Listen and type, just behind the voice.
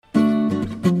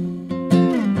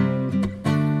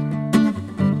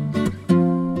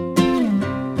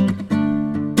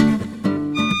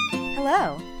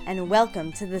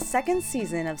Welcome to the second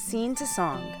season of Scene to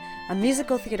Song, a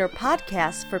musical theater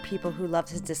podcast for people who love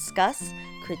to discuss,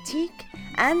 critique,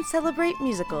 and celebrate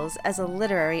musicals as a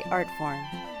literary art form.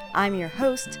 I'm your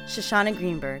host, Shoshana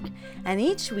Greenberg, and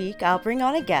each week I'll bring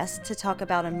on a guest to talk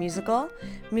about a musical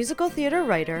theater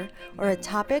writer, or a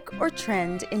topic or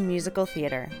trend in musical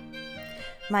theater.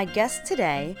 My guests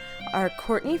today are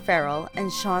Courtney Farrell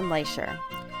and Sean Leisher.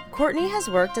 Courtney has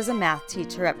worked as a math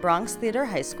teacher at Bronx Theater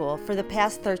High School for the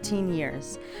past 13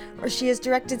 years, where she has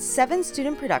directed 7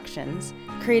 student productions,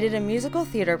 created a musical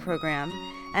theater program,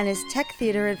 and is tech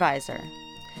theater advisor.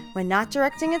 When not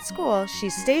directing at school, she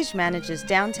stage manages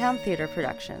downtown theater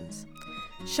productions.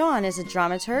 Sean is a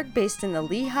dramaturg based in the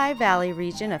Lehigh Valley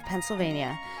region of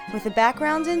Pennsylvania, with a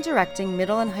background in directing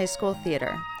middle and high school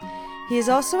theater. He is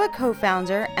also a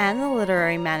co-founder and the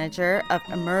literary manager of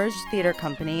Emerge Theater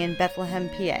Company in Bethlehem,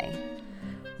 PA.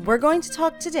 We're going to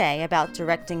talk today about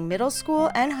directing middle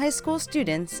school and high school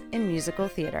students in musical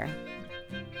theater.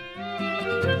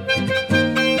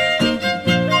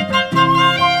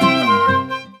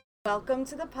 Welcome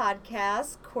to the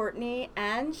podcast, Courtney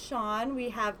and Sean. We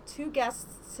have 2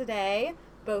 guests today,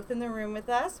 both in the room with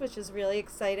us, which is really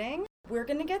exciting. We're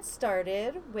going to get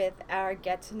started with our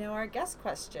Get to Know Our Guest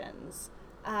questions.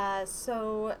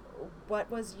 So what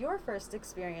was your first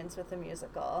experience with a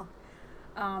musical?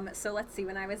 So let's see,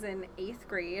 when I was in 8th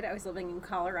grade, I was living in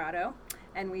Colorado,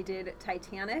 and we did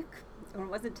Titanic. It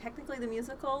wasn't technically the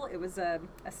musical, it was a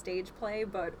stage play,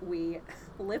 but we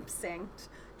lip-synced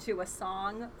to a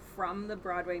song from the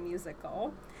Broadway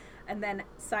musical. And then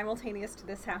simultaneous to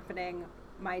this happening,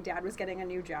 my dad was getting a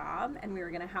new job, and we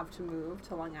were going to have to move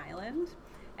to Long Island.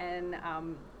 And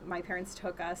my parents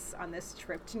took us on this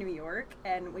trip to New York,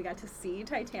 and we got to see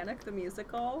Titanic the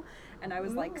musical. And I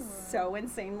was like so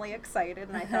insanely excited,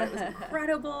 and I thought it was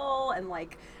incredible. And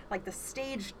like the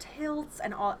stage tilts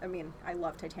and all. I mean, I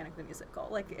love Titanic the musical.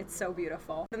 Like, it's so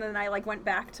beautiful. And then I went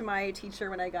back to my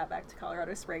teacher when I got back to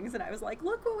Colorado Springs, and I was like,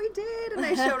 look what we did. And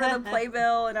I showed her the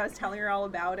playbill, and I was telling her all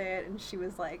about it, and she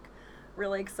was like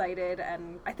really excited.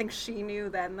 And I think she knew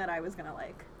then that I was gonna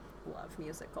love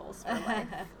musicals for life.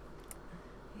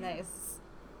 Nice.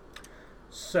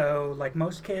 So, like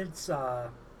most kids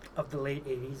of the late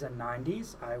 80s and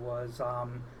 90s, I was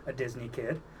a Disney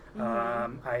kid.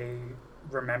 Mm-hmm. I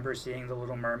remember seeing The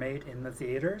Little Mermaid in the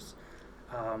theaters,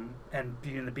 and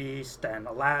Beauty and the Beast and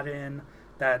Aladdin,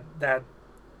 that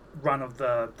run of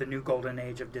the new golden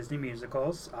age of Disney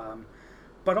musicals.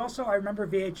 But also I remember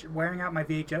wearing out my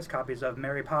VHS copies of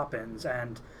Mary Poppins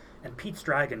and Pete's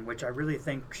Dragon, which I really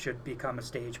think should become a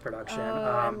stage production.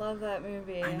 I love that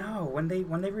movie. I know. When they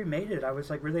remade it, I was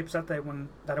really upset that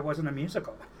it wasn't a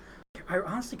musical. I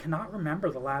honestly cannot remember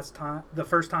the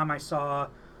first time I saw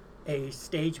a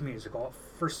stage musical.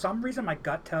 For some reason, my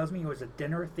gut tells me it was a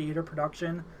dinner theater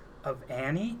production of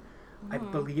Annie. I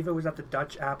believe it was at the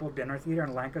Dutch Apple Dinner Theater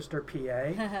in Lancaster,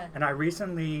 PA. And I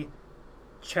recently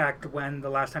checked when the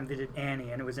last time they did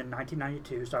Annie, and it was in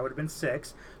 1992, so I would have been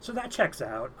 6, so that checks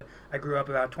out. I grew up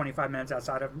about 25 minutes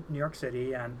outside of New York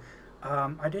City, and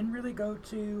I didn't really go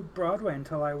to Broadway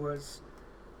until I was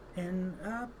in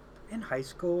high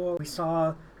school. We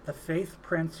saw the Faith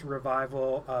Prince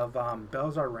revival of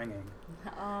Bells Are Ringing,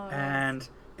 and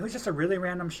it was just a really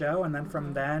random show, and then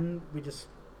from then we just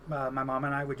my mom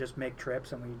and I would just make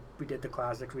trips, and we did the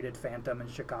classics. We did Phantom in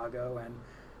Chicago and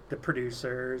The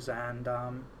Producers, and I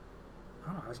don't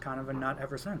know, I was kind of a nut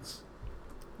ever since.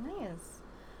 Nice.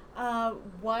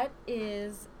 What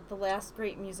is the last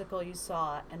great musical you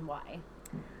saw, and why?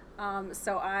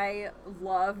 So I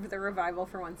loved the revival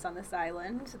for Once on This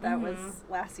Island. That was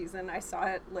last season. I saw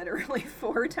it literally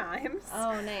 4 times.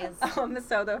 Oh, nice.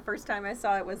 So the first time I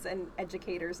saw it was an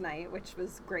educator's night, which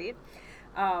was great.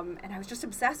 And I was just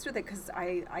obsessed with it because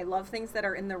I love things that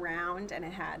are in the round, and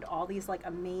it had all these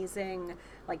amazing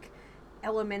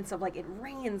elements of it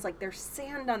rains, there's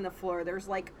sand on the floor, there's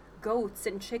goats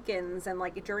and chickens, and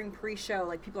during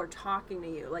pre-show people are talking to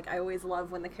you. I always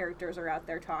love when the characters are out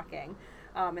there talking,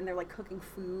 and they're cooking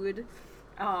food,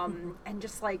 and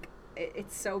just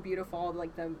it's so beautiful,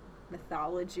 the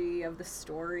mythology of the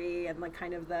story, and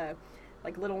kind of the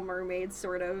Little Mermaid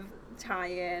sort of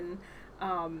tie-in.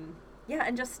 Yeah,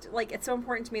 and just it's so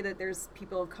important to me that there's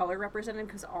people of color represented,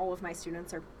 because all of my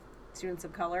students are students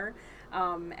of color,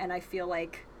 and I feel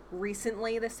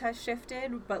recently this has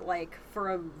shifted, but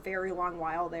for a very long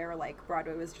while there,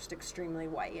 Broadway was just extremely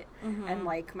white, and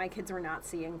my kids were not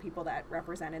seeing people that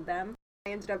represented them. I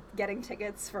ended up getting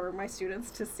tickets for my students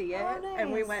to see it. Oh, nice.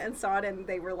 And we went and saw it, and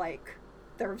they were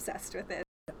they're obsessed with it.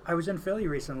 I was in Philly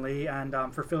recently, and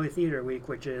for Philly Theater Week,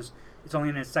 it's only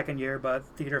in its second year, but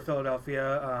Theater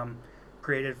Philadelphia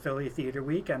created Philly Theater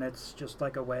Week, and it's just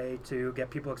like a way to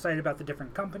get people excited about the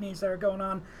different companies that are going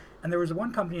on. And there was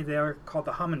one company there called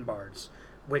the Hummingbirds,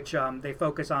 which they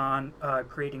focus on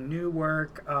creating new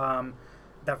work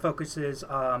that focuses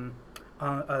on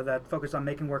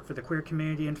making work for the queer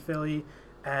community in Philly.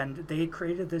 And they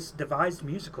created this devised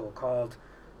musical called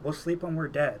We'll Sleep When We're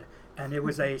Dead. And it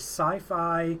was a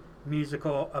sci-fi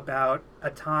musical about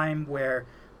a time where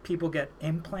people get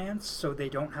implants so they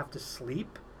don't have to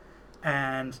sleep.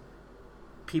 And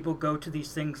people go to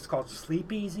these things called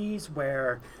sleepeasies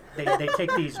where they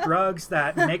take these drugs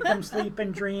that make them sleep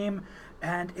and dream.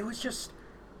 And it was just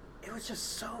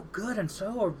so good and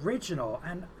so original.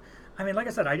 And I mean, like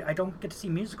I said, I don't get to see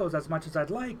musicals as much as I'd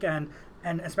like, and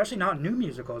especially not new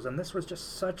musicals. And this was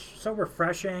just so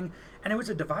refreshing. And it was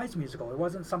a devised musical. It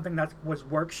wasn't something that was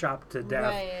workshopped to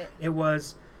death. Right. It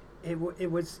was a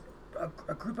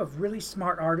group of really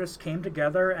smart artists came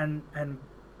together and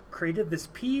created this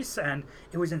piece, and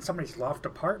it was in somebody's loft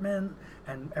apartment,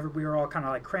 and we were all kind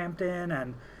of like cramped in,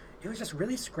 and it was just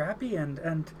really scrappy.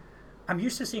 And I'm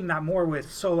used to seeing that more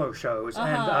with solo shows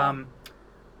and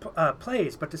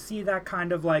plays, but to see that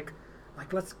kind of like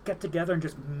let's get together and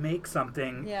just make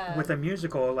something with a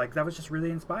musical, like that was just really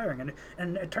inspiring,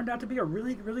 and it turned out to be a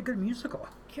really, really good musical.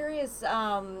 Curious,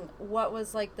 what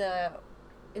was like the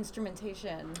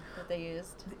instrumentation that they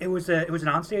used? It was an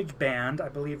onstage band. I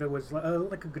believe it was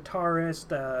like a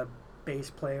guitarist, a bass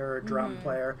player, a drum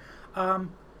player.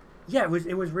 It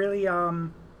was really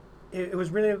it was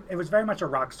very much a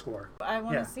rock score. I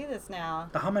want to see this now.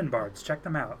 The Hummingbirds, check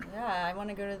them out. Yeah, I want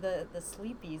to go to the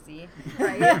Sleepeasy.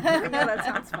 Right. I know, that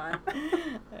sounds fun.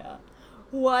 Yeah.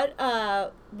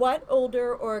 What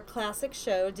older or classic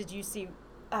show did you see?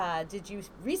 Did you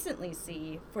recently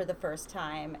see for the first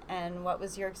time, and what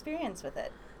was your experience with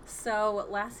it? So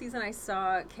last season I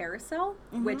saw Carousel,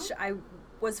 which I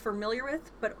was familiar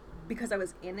with, but because I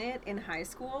was in it in high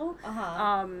school,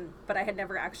 but I had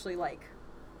never actually like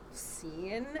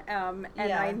seen, and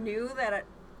I knew that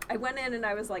I went in and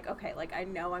I was like, okay, like I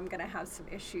know I'm gonna have some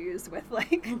issues with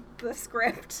like the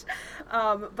script,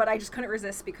 but I just couldn't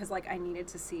resist because like I needed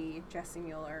to see Jesse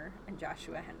Mueller and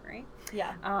Joshua Henry.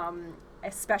 Yeah.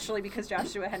 Especially because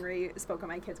Joshua Henry spoke at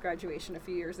my kid's graduation a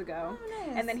few years ago. Oh,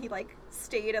 nice. And then he like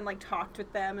stayed and like talked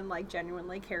with them and like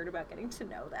genuinely cared about getting to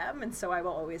know them, and so I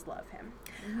will always love him.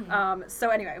 So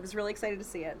anyway, I was really excited to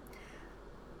see it,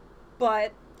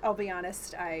 but I'll be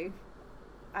honest, I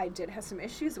did have some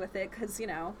issues with it because, you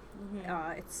know,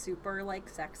 it's super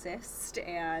like sexist,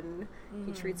 and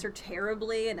he treats her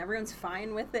terribly, and everyone's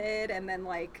fine with it. And then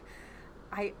like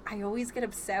I always get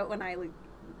upset when I like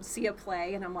see a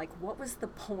play and I'm like, what was the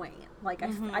point? Like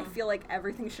I feel like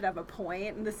everything should have a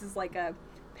point, and this is like a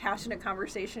passionate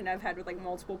conversation I've had with like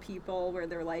multiple people where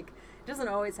they're like, it doesn't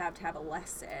always have to have a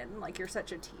lesson, like you're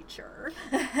such a teacher.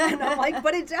 And I'm like,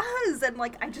 but it does. And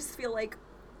like I just feel like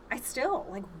I still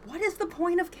like, what is the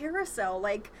point of Carousel?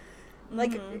 Like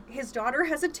his daughter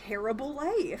has a terrible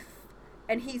life,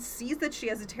 and he sees that she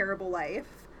has a terrible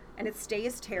life, and it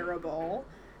stays terrible,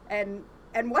 and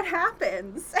what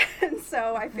happens? And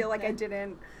so I feel like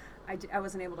I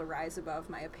wasn't able to rise above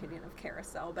my opinion of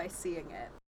Carousel by seeing it.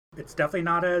 It's definitely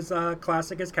not as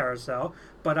classic as Carousel,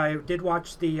 but I did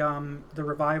watch the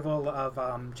revival of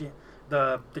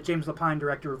the James Lapine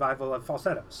directed revival of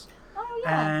Falsettos. Oh,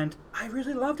 yeah. And I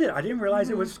really loved it. I didn't realize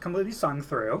it was completely sung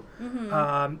through.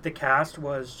 The cast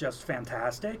was just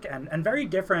fantastic and very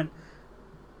different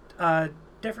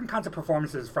kinds of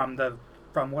performances from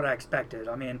what I expected.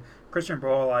 I mean, Christian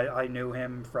Borle, I knew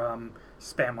him from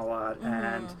Spam-A-Lot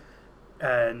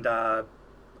and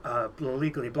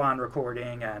Legally Blonde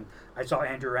recording, and I saw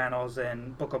Andrew Rannells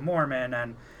in Book of Mormon,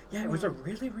 and it was a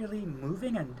really, really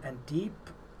moving and deep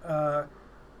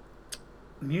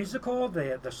musical.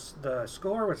 The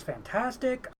score was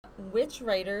fantastic. Which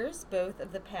writers, both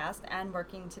of the past and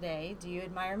working today, do you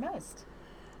admire most?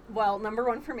 Well, number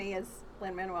one for me is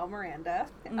Lin-Manuel Miranda.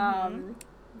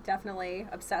 Definitely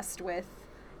obsessed with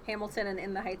Hamilton, and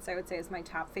In the Heights I would say is my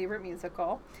top favorite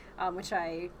musical, which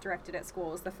I directed at school.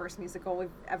 It was the first musical we've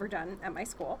ever done at my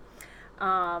school.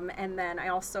 And then I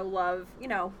also love,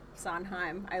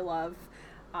 Sondheim. I love,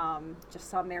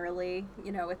 just saw Merrily,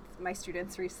 with my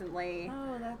students recently.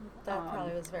 Oh, that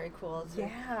probably was very cool to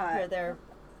yeah. hear their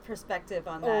perspective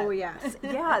on that. Oh, yes.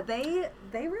 Yeah, they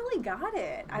really got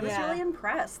it. I was really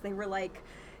impressed. They were like,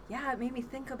 it made me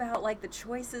think about like the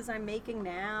choices I'm making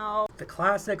now. The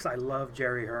classics, I love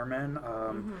Jerry Herman.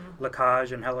 La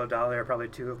Cage and Hello Dolly are probably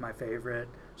two of my favorite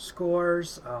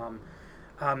scores.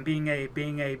 Being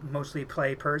a mostly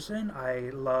play person, I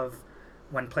love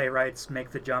when playwrights make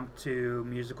the jump to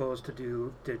musicals to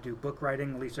do book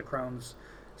writing. Lisa Krone's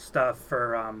stuff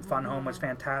for Fun Home was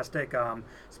fantastic.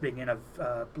 Speaking of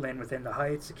Lynn Within the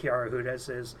Heights, Kiara Hudes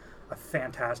is a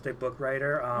fantastic book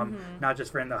writer, not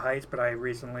just for In the Heights, but I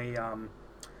recently,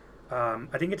 I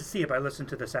didn't get to see it, but I listened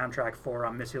to the soundtrack for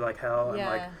Miss You Like Hell, and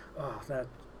like, oh, that,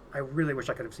 I really wish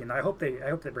I could have seen that. I hope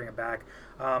they bring it back.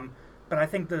 But I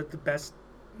think the best,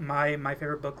 my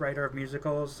favorite book writer of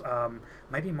musicals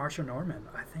might be Marsha Norman.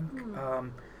 I think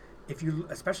if you,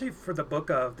 especially for the book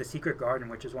of The Secret Garden,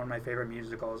 which is one of my favorite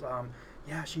musicals,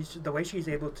 yeah, she's, the way she's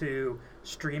able to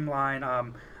streamline.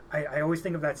 I always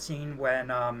think of that scene when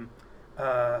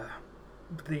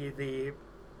the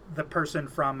person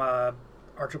from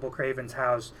Archibald Craven's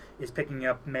house is picking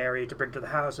up Mary to bring to the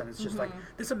house, and it's just like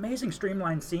this amazing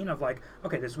streamlined scene of like,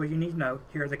 okay, this is what you need to know.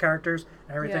 Here are the characters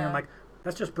and everything. I'm like,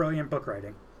 that's just brilliant book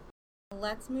writing.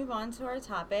 Let's move on to our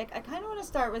topic. I kind of want to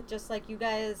start with just like you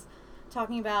guys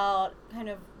talking about kind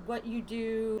of what you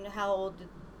do and how old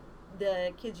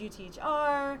the kids you teach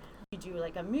are. Do you do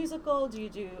like a musical? Do you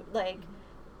do like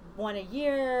one a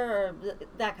year or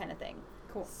that kind of thing?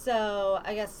 Cool. So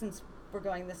I guess since we're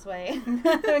going this way, I'm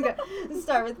going to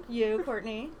start with you,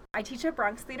 Courtney. I teach at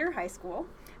Bronx Theater High School,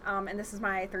 and this is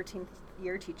my 13th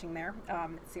year teaching there.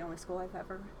 It's the only school I've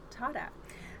ever taught at.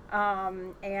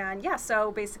 And yeah,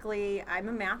 so basically I'm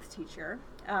a math teacher,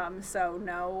 so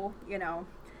no,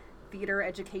 theater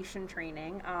education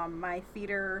training. My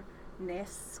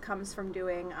theater-ness comes from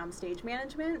doing stage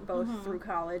management, both through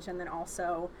college and then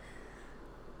also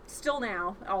still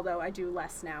now, although I do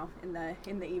less now in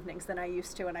the evenings than I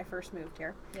used to when I first moved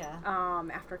here. Yeah.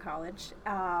 After college.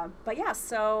 But yeah,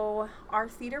 so our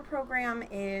theater program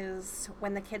is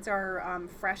when the kids are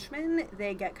freshmen,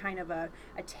 they get kind of a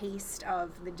taste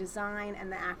of the design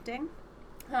and the acting.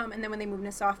 And then when they move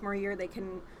into sophomore year, they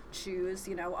can choose,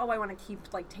 oh, I want to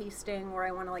keep like tasting, or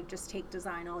I want to like just take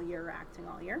design all year or acting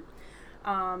all year.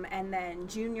 And then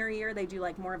junior year, they do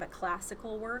like more of a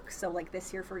classical work. So like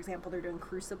this year, for example, they're doing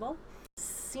Crucible.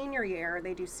 Senior year,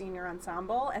 they do senior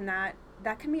ensemble, and that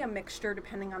can be a mixture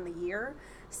depending on the year.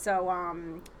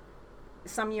 So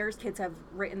some years kids have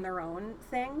written their own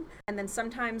thing, and then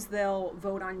sometimes they'll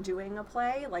vote on doing a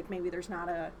play. Like maybe there's not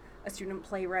a student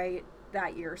playwright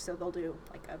that year, so they'll do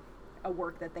like a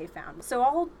work that they found. So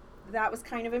all that was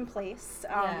kind of in place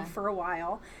for a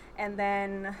while. And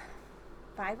then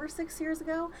 5 or 6 years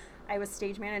ago, I was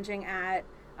stage managing at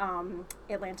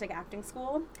Atlantic Acting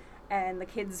School, and the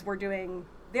kids were doing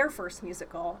their first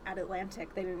musical at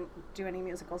Atlantic. They didn't do any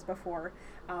musicals before,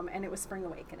 and it was Spring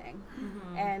Awakening.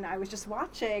 And I was just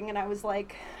watching, and I was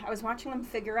watching them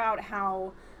figure out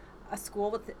how a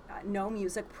school with no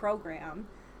music program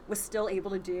was still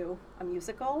able to do a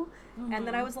musical. And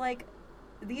then I was like,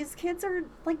 these kids are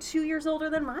like 2 years older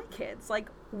than my kids. Like,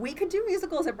 we could do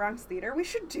musicals at Bronx Theater. We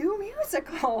should do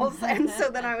musicals. And so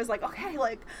then I was like, okay,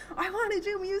 like, I want to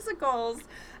do musicals.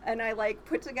 And I like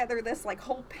put together this like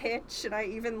whole pitch, and I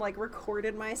even like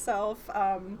recorded myself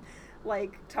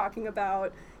like talking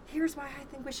about, here's why I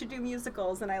think we should do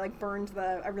musicals. And I like burned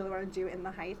I really wanted to do In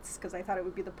the Heights because I thought it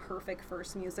would be the perfect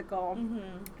first musical.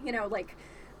 Like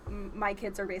my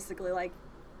kids are basically like,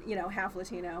 half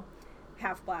Latino,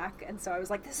 half Black, and so I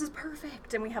was like, this is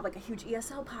perfect. And we have like a huge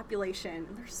ESL population,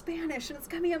 and they're Spanish, and it's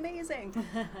gonna be amazing.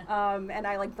 And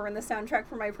I like burned the soundtrack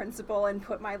for my principal and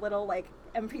put my little like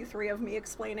MP3 of me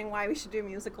explaining why we should do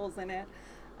musicals in it.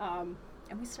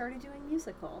 And we started doing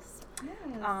musicals.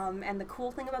 Yes. And the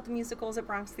cool thing about the musicals at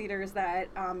Bronx Theater is that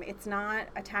it's not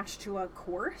attached to a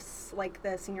course like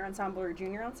the senior ensemble or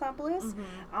junior ensemble is.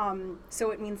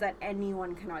 So it means that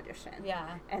anyone can audition.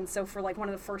 Yeah. And so for like one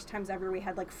of the first times ever, we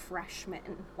had like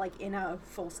freshmen like in a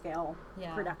full-scale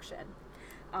production.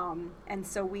 And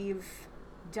so we've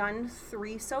done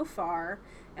 3 so far,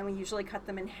 and we usually cut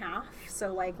them in half.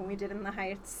 So like when we did In the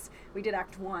Heights, we did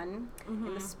Act 1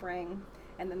 in the spring.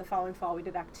 And then the following fall, we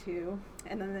did Act 2.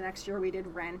 And then the next year, we did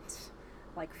Rent,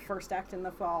 like first act in the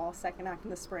fall, second act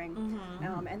in the spring.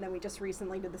 And then we just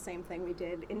recently did the same thing. We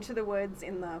did Into the Woods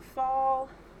in the fall,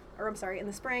 or I'm sorry, in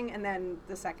the spring. And then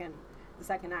the second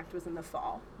act was in the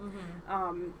fall.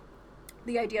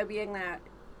 The idea being that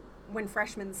when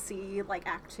freshmen see like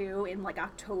Act 2 in like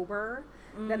October,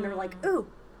 then they're like, ooh,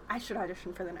 I should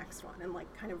audition for the next one, and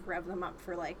like kind of rev them up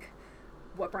for like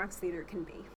what Bronx Theater can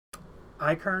be.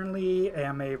 I currently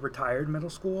am a retired middle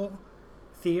school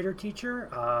theater teacher.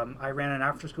 I ran an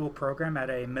after-school program at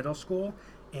a middle school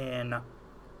in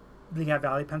Lehigh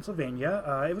Valley,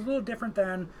 Pennsylvania. It was a little different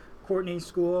than Courtney's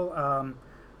school.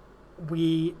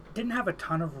 we didn't have a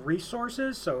ton of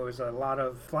resources, so it was a lot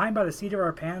of flying by the seat of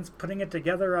our pants, putting it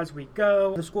together as we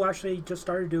go. The school actually just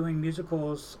started doing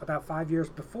musicals about 5 years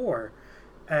before,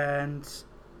 and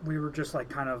we were just like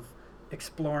kind of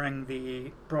exploring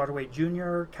the Broadway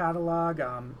Junior catalog.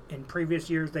 In previous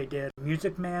years, they did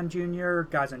Music Man Junior,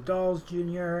 Guys and Dolls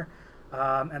Junior,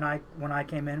 and when I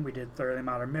came in, we did Thoroughly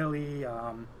Modern Millie,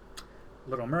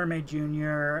 Little Mermaid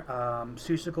Junior,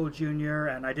 Seussical Junior,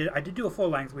 and I did do a full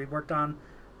length. We worked on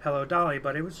Hello Dolly,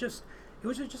 but it was just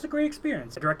a great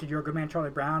experience. I directed Your Good Man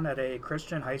Charlie Brown at a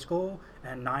Christian high school,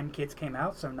 and 9 kids came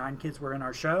out, so 9 kids were in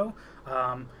our show.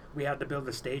 We had to build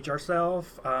the stage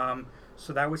ourselves,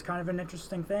 so that was kind of an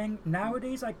interesting thing.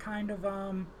 Nowadays, I kind of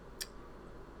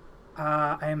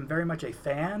I am very much a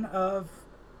fan of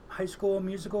high school and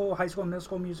middle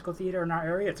school musical theater in our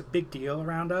area. It's a big deal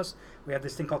around us. We have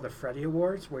this thing called the Freddie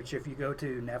Awards, which if you go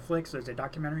to Netflix, there's a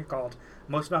documentary called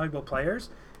Most Valuable Players,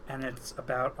 and it's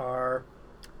about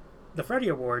the Freddie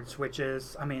Awards, which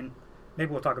is, I mean,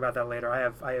 maybe we'll talk about that later.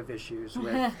 I have issues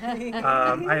with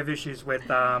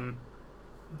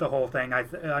the whole thing.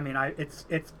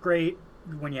 It's great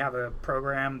when you have a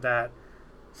program that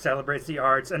celebrates the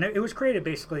arts, and it was created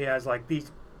basically as like the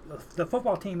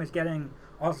football team is getting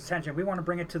all this attention. We want to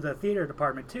bring it to the theater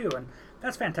department too, and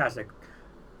that's fantastic.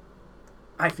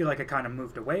 I feel like it kind of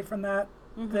moved away from that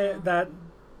that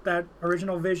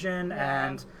original vision,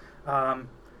 and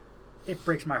it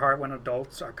breaks my heart when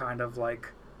adults are kind of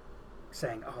like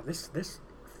saying, "Oh, this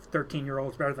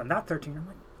 13-year-old's better than that 13." I'm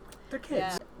like, they're kids.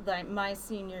 Yeah, like my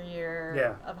senior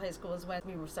year of high school is when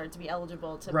we were started to be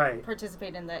eligible to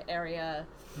participate in the area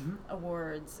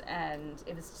awards, and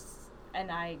it was just, and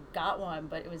I got one,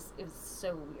 but it was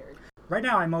so weird. Right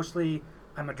now, I'm a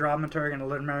dramaturg and a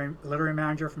literary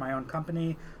manager for my own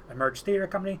company, a Merge Theater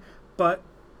company, but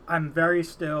I'm very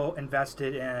still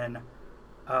invested in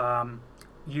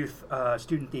youth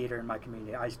student theater in my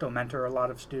community. I still mentor a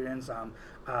lot of students. A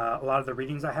lot of the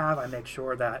readings I have, I make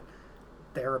sure that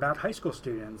they're about high school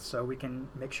students, so we can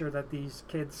make sure that these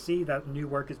kids see that new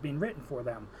work is being written for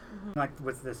them. Like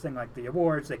with this thing like the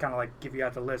awards, they kind of like give you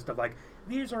out the list of like,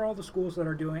 these are all the schools that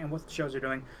are doing and what the shows are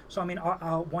doing. So I mean,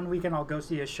 I'll one weekend I'll go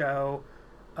see a show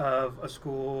of a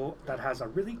school that has a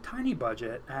really tiny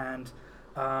budget, and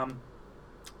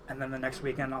then the next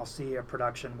weekend I'll see a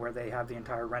production where they have the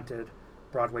entire rented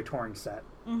Broadway touring set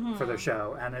for their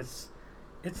show, and it's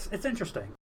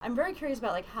interesting. I'm very curious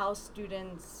about like how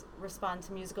students respond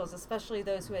to musicals, especially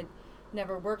those who had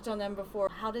never worked on them before.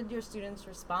 How did your students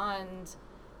respond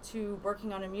to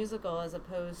working on a musical as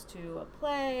opposed to a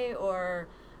play, or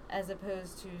as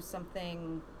opposed to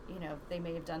something, you know, they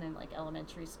may have done in like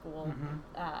elementary school?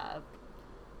 I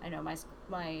know my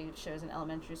shows in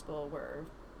elementary school were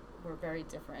very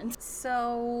different.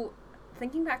 So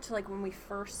thinking back to like when we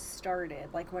first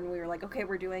started, like when we were like, okay,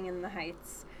 we're doing In the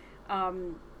Heights.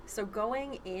 So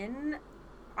going in,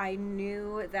 I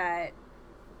knew that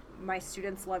my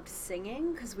students loved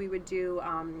singing, because we would do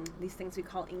these things we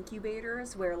call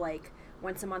incubators, where like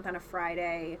once a month on a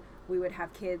Friday we would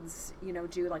have kids, you know,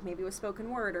 do like maybe a spoken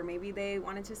word, or maybe they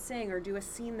wanted to sing or do a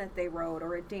scene that they wrote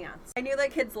or a dance. I knew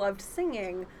that kids loved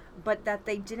singing, but that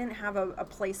they didn't have a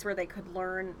place where they could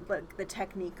learn like the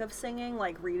technique of singing,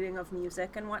 like reading of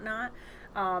music and whatnot.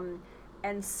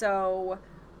 And so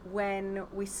when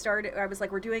we started, I was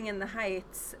like, we're doing In the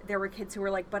Heights, there were kids who were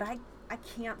like, but I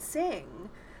can't sing.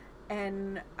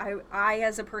 And I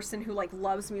as a person who like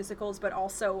loves musicals but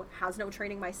also has no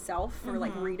training myself for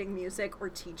like reading music or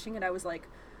teaching it, I was like,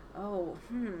 oh,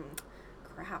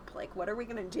 crap, like what are we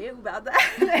gonna do about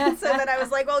that? And so then I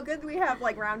was like, well, good, we have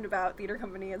like Roundabout Theater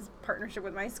Company as partnership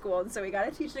with my school, and so we got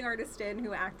a teaching artist in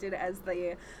who acted as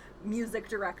the music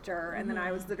director, and then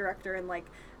I was the director, and like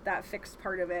that fixed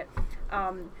part of it.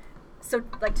 So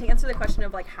like to answer the question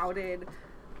of like how did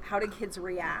kids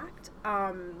react,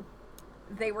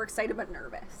 they were excited but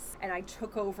nervous, and I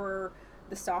took over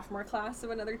the sophomore class of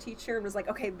another teacher and was like,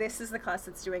 okay, this is the class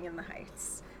that's doing In the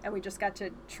Heights, and we just got to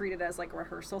treat it as like a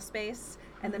rehearsal space,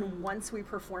 and then once we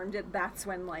performed it, that's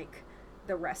when like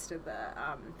the rest of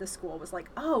the school was like,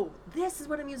 oh, this is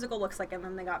what a musical looks like, and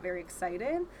then they got very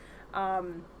excited.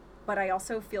 But I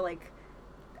also feel like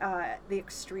the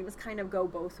extremes kind of go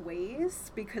both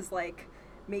ways, because like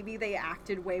maybe they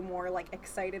acted way more like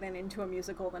excited and into a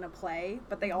musical than a play,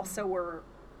 but they also were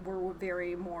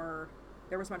very more,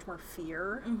 there was much more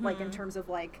fear, like in terms of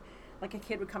like like a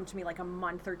kid would come to me like a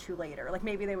month or two later. Like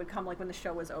maybe they would come like when the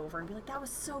show was over and be like, that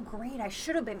was so great. I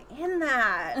should have been in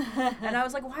that. And I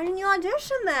was like, why didn't you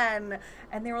audition then?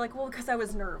 And they were like, well, because I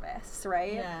was nervous,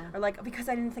 right? Yeah. Or like, because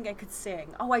I didn't think I could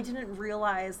sing. Oh, I didn't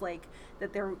realize like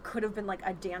that there could have been like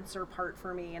a dancer part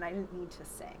for me and I didn't need to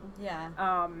sing.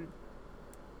 Yeah.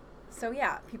 So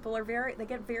yeah, people are they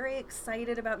get very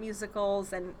excited about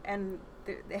musicals and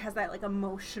it has that like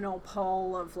emotional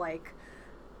pull of like,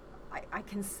 I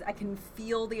can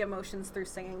feel the emotions through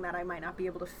singing that I might not be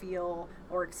able to feel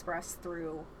or express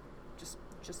through just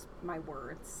my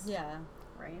words. Yeah.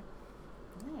 Right?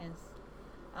 Nice.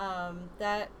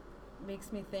 That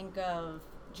makes me think of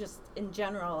just in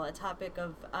general a topic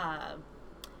of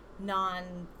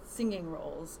non-singing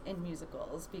roles in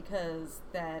musicals, because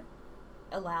that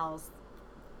allows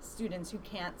students who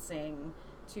can't sing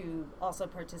to also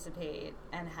participate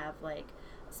and have like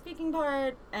a speaking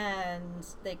part, and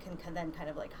they can then kind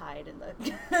of like hide in the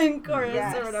in chorus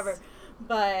Yes. or whatever.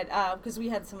 But because we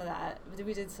had some of that,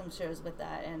 we did some shows with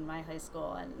that in my high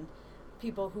school, and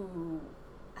people who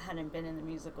hadn't been in the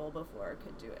musical before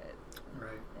could do it.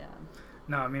 Right. Yeah.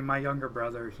 No, I mean my younger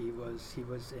brother, he was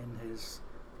in his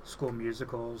school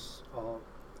musicals all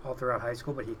throughout high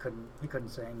school, but he couldn't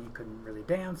sing, he couldn't really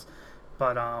dance,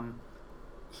 but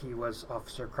he was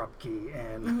Officer Krupke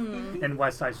in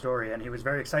West Side Story, and he was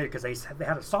very excited because they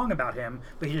had a song about him,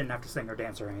 but he didn't have to sing or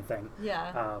dance or anything.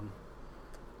 Yeah.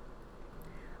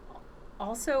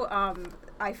 Also,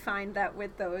 I find that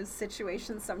with those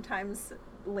situations, sometimes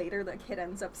later the kid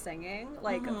ends up singing.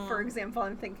 Like, for example,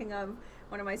 I'm thinking of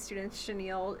one of my students,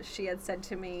 Chenille. She had said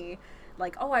to me,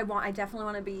 like, oh, I definitely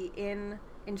want to be in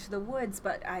Into the Woods,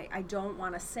 but I don't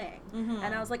want to sing.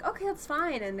 And I was like, okay, that's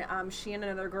fine. And she and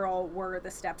another girl were the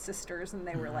stepsisters, and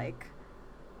they were like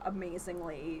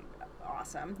amazingly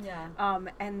awesome. Yeah.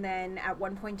 And then at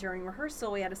one point during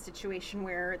rehearsal, we had a situation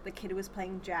where the kid who was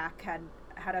playing Jack had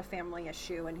a family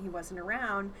issue and he wasn't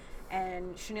around,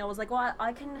 and Chenille was like, well,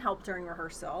 I can help during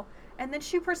rehearsal. And then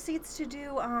she proceeds to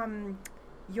do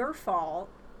Your Fall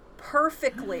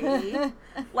perfectly.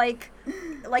 like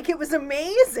it was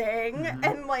amazing.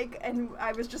 And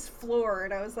I was just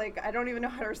floored. I was like, I don't even know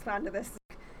how to respond to this.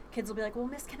 Kids will be like, well,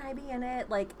 miss, can I be in it?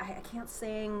 Like, I can't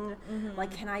sing.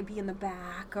 Like, can I be in the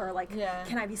back? Or like,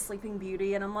 can I be Sleeping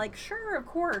Beauty? And I'm like, sure, of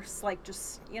course. Like,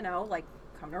 just, like,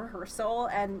 come to rehearsal.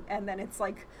 And then it's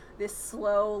like this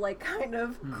slow, like, kind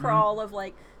of crawl of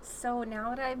like, so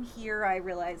now that I'm here, I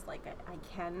realize like I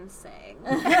can sing.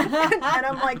 And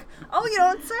I'm like, oh, you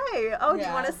don't say. Oh, do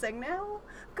you want to sing now?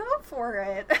 Go for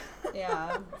it.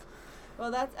 Yeah.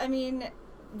 Well,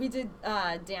 we did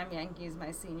Damn Yankees my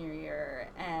senior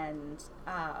year, and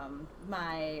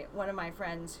one of my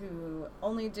friends who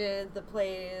only did the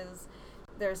plays,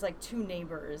 there's like two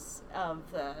neighbors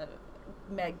of the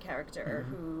Meg character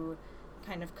who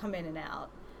kind of come in and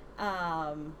out,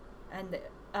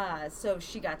 so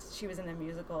she was in the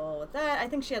musical with that. I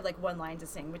think she had like one line to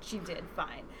sing, which she did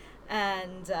fine,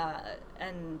 and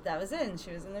that was it. And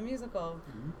she was in the musical,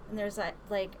 and there's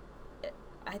like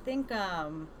I think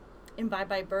in Bye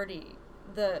Bye Birdie,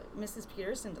 the Mrs.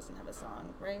 Peterson doesn't have a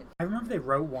song, right? I remember they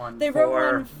wrote one.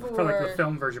 For like the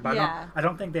film version, but I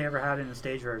don't think they ever had it in the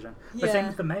stage version. But same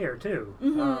with the mayor too.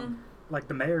 Like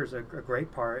the mayor's a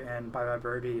great part in Bye Bye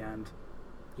Birdie, and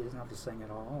he doesn't have to sing at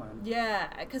all. And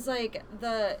because like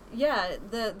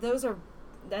those are,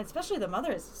 especially the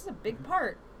mothers, this is a big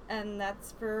part, and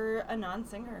that's for a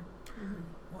non-singer.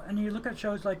 Well, and you look at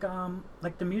shows like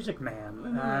The Music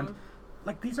Man, and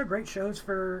like these are great shows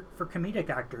for comedic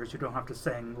actors who don't have to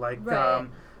sing, like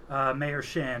Mayor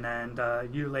Shin and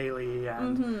Eulalie,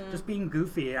 and just being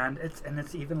goofy, and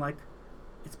it's even like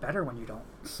it's better when you don't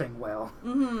sing well.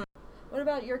 What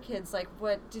about your kids? Like,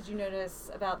 what did you notice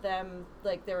about them,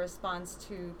 like their response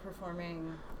to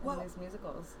performing in these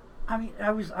musicals? I mean,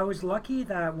 I was lucky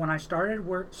that when I started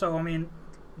work, so I mean,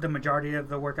 the majority of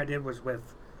the work I did was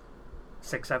with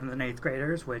 6th, 7th, and 8th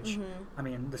graders, which, I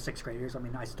mean, the 6th graders, I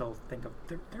mean, I still think of,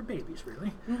 they're babies,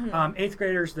 really. 8th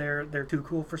graders, they're too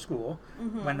cool for school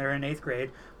when they're in 8th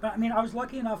grade. But, I mean, I was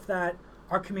lucky enough that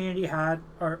our community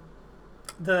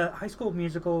the high school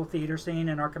musical theater scene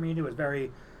in our community was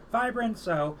very vibrant,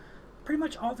 so pretty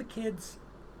much all the kids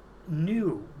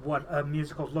knew what a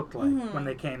musical looked like when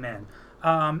they came in.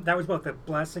 That was both a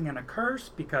blessing and a curse,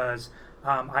 because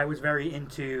I was very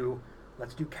into,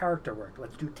 let's do character work,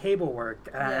 let's do table work,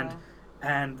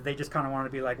 and they just kind of wanted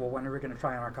to be like, well, when are we going to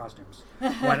try on our costumes?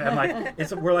 I'm like,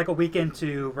 we're like a week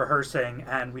into rehearsing,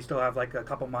 and we still have like a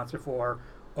couple months before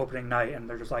opening night, and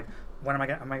they're just like, when am I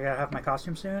gonna have my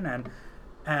costume soon?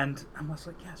 And I'm just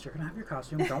like, yes, you're gonna have your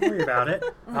costume, don't worry about it.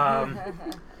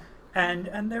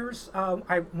 And there's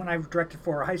when I directed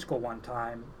for a high school one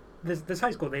time. This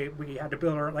high school, we had to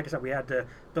build, like I said, we had to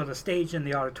build a stage in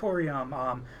the auditorium.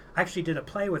 I actually did a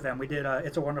play with them. We did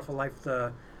It's a Wonderful Life,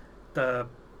 the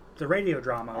radio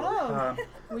drama. Oh,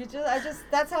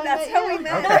 that's how That's I how met we you.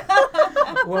 met.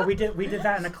 Okay. Well, we did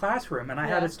that in a classroom, and I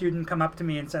had Yeah. a student come up to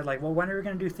me and said, like, well, when are we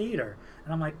going to do theater?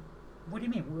 And I'm like, what do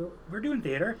you mean? We're doing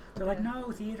theater? They're like,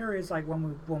 no, theater is like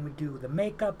when we do the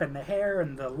makeup and the hair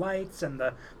and the lights and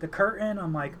the curtain.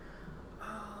 I'm like, oh.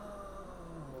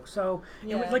 So,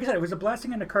 it was, Yeah. like I said, it was a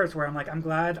blessing and a curse where I'm like, I'm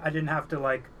glad I didn't have to,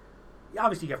 like,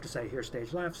 obviously you have to say, here's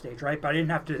stage left, stage right, but I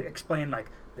didn't have to explain,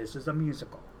 like, this is a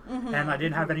musical. Mm-hmm. And I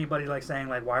didn't have anybody, like, saying,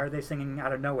 like, why are they singing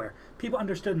out of nowhere? People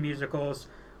understood musicals,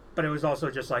 but it was also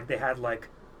just, like, they had, like,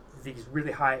 these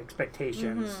really high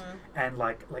expectations, and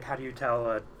like how do you tell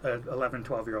a 11,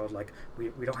 12-year-old, like,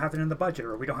 we don't have it in the budget,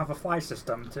 or we don't have a fly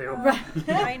system to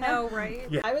I know, right?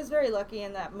 Yeah. I was very lucky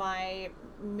in that my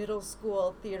middle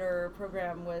school theater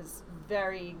program was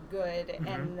very good,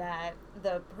 and that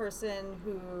the person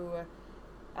who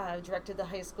directed the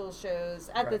high school shows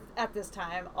at this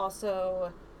time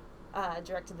also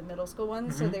directed the middle school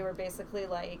ones. So they were basically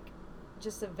like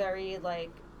just a very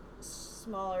like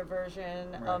smaller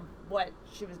version of what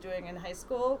she was doing in high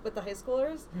school with the high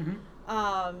schoolers.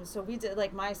 So we did,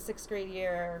 like, my 6th grade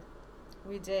year,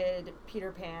 we did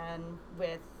Peter Pan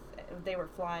they were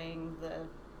flying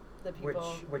the people.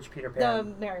 which Peter Pan?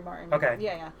 The Mary Martin. Okay.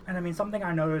 Yeah. And I mean, something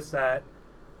I noticed that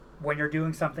when you're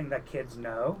doing something that kids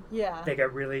know, Yeah. they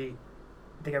get really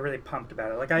pumped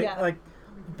about it. Like Yeah.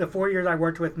 the 4 years I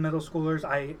worked with middle schoolers,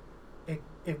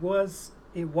 it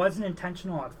wasn't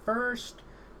intentional at first,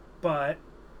 but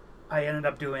I ended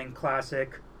up doing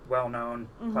classic, well-known,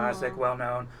 classic,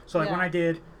 well-known. So like Yeah.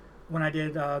 when I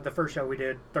did the first show, we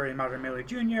did 30 Modern Millie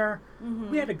Jr.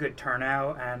 We had a good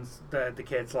turnout, and the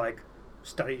kids like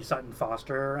studied Sutton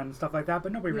Foster and stuff like that,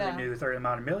 but nobody really knew 30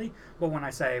 Modern Millie. But when I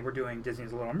say we're doing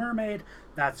Disney's Little Mermaid,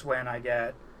 that's when I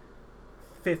get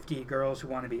 50 girls who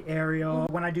want to be Ariel.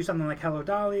 When I do something like Hello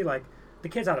Dolly, like, the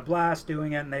kids had a blast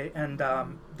doing it, and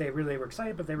they really were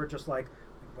excited, but they were just like,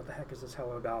 what the heck is this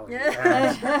Hello Dolly?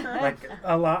 And, like,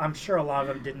 I'm sure a lot of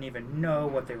them didn't even know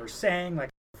what they were saying. Like,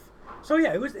 so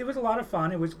yeah, it was a lot of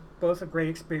fun. It was both a great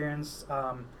experience.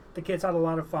 The kids had a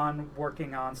lot of fun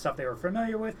working on stuff they were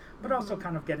familiar with, but also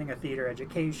kind of getting a theater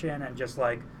education and just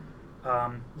like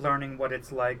learning what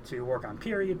it's like to work on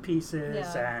period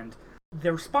pieces. And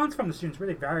the response from the students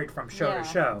really varied from show to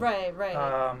show. Right.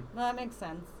 Well, that makes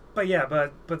sense. But yeah,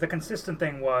 but the consistent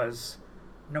thing was,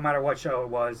 no matter what show it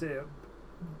was,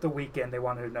 the weekend they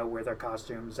wanted to know where their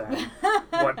costumes and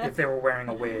what if they were wearing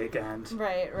a wig and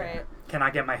Right. Can I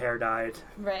get my hair dyed?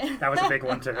 Right. That was a big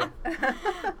one too.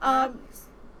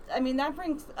 I mean, that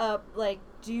brings up, like,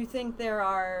 do you think there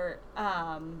are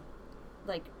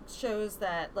like shows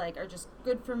that like are just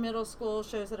good for middle school,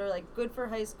 shows that are like good for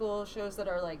high school, shows that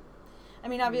are like, I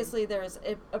mean, obviously there's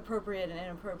appropriate and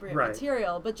inappropriate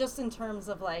material, but just in terms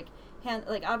of like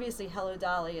obviously Hello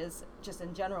Dolly is just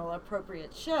in general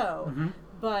appropriate show,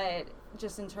 but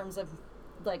just in terms of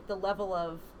like the level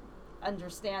of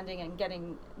understanding and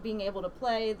being able to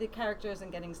play the characters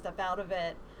and getting stuff out of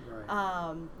it,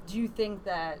 do you think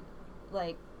that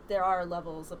like there are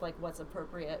levels of like what's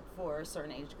appropriate for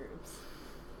certain age groups?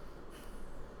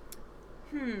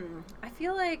 I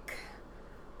feel like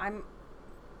I'm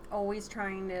always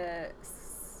trying to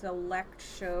select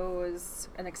shows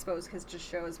and expose kids to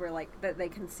shows where like that they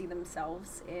can see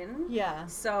themselves in. Yeah.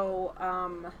 So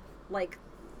like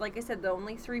I said, the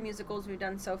only 3 musicals we've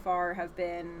done so far have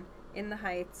been In the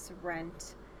Heights,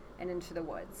 Rent, and Into the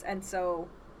Woods. And so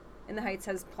In the Heights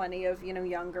has plenty of,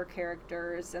 younger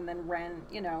characters, and then Rent,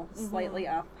 slightly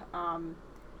up.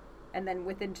 And then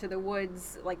with Into the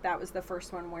Woods, like, that was the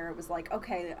first one where it was like,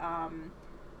 okay,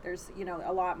 there's,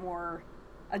 a lot more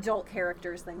adult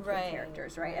characters than kid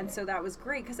characters, right? And so that was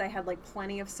great because I had, like,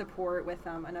 plenty of support with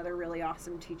another really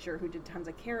awesome teacher who did tons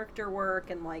of character work,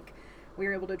 and, like, we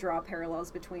were able to draw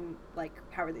parallels between, like,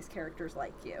 how are these characters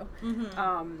like you?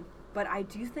 But I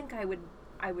do think I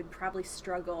would probably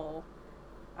struggle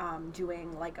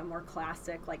doing, like, a more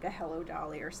classic, like a Hello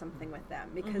Dolly or something with them,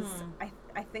 because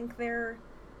I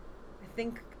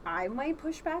think I might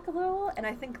push back a little, and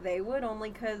I think they would,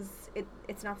 only because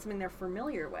it's not something they're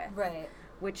familiar with. Right.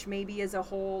 Which maybe is a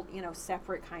whole,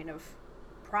 separate kind of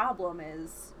problem,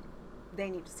 is they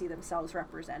need to see themselves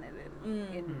represented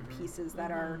in pieces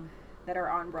that are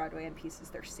on Broadway and pieces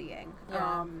they're seeing.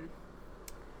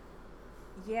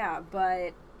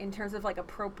 But in terms of like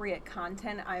appropriate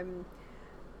content,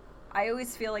 I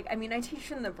always feel like, I mean, I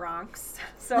teach in the Bronx,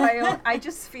 so I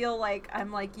just feel like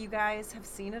I'm like, you guys have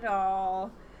seen it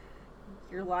all.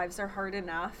 your lives are hard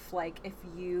enough. Like, if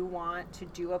you want to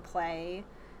do a play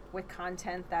with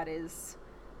content that is,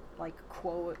 like,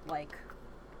 quote, like,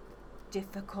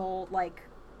 difficult, like,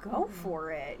 go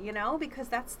for it, you know, because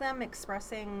that's them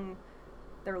expressing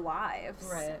their lives.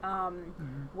 Right.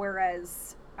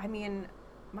 Whereas, I mean,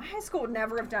 my high school would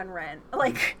never have done Rent,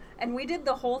 like, and we did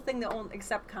the whole thing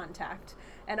except Contact,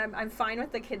 and I'm fine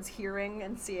with the kids hearing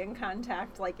and seeing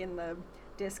Contact, like, in the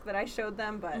disc that I showed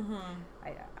them, but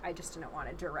I just didn't want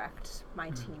to direct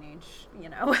my teenage, you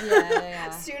know,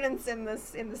 students in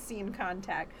the scene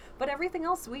Contact. But everything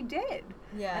else we did.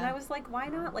 Yeah. And I was like, why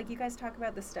not? Like, you guys talk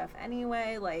about this stuff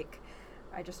anyway. Like,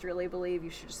 I just really believe you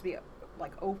should just be,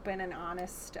 like, open and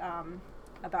honest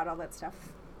about all that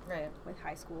stuff. Right. With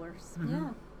high schoolers. Yeah.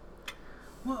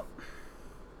 Well,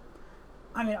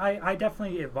 I mean, I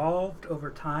definitely evolved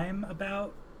over time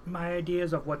about my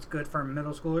ideas of what's good for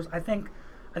middle schoolers. I think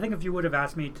if you would have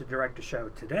asked me to direct a show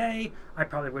today, I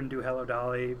probably wouldn't do Hello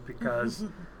Dolly, because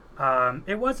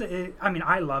it was. I mean,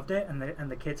 I loved it,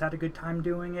 and the kids had a good time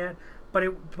doing it. But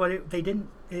they didn't.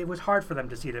 It was hard for them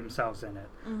to see themselves in it.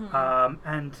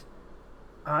 And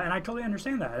I totally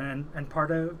understand that. And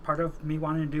part of me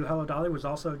wanting to do Hello Dolly was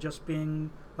also just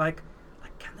being like,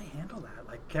 can they handle that?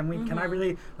 Like, can I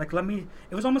really, like, let me.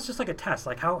 It was almost just like a test.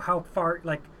 Like, how far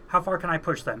can I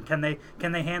push them? Can they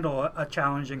handle a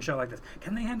challenging show like this?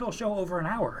 Can they handle a show over an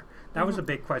hour? That was a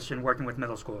big question working with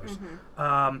middle schoolers.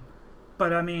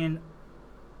 But I mean,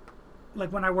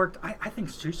 like, when I worked, I think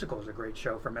Seussical is a great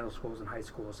show for middle schools and high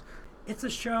schools. It's a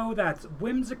show that's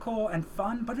whimsical and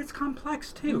fun, but it's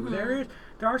complex too. There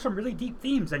are some really deep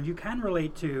themes, and you can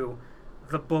relate to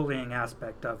the bullying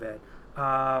aspect of it.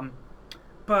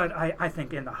 But I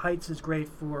think In the Heights is great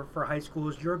for high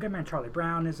schools. You're a Good Man, Charlie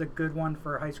Brown is a good one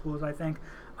for high schools, I think.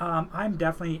 I'm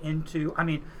definitely into, I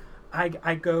mean,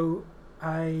 the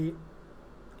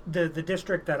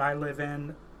district that I live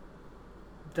in,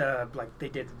 they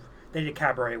did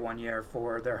Cabaret one year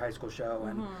for their high school show,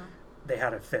 and they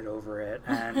had a fit over it.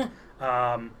 And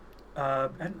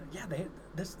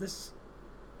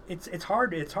it's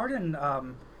hard in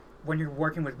when you're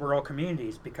working with rural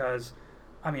communities, because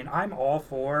I mean, I'm all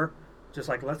for just,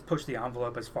 like, let's push the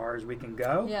envelope as far as we can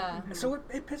go. Yeah. So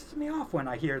it pisses me off when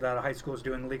I hear that a high school is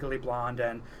doing Legally Blonde,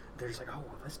 and they're just like, oh,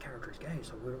 well, this character's gay,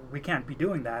 so we can't be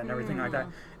doing that and everything like that.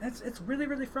 And it's really,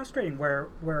 really frustrating where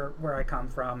I come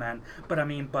from.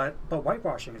 But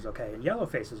whitewashing is okay, and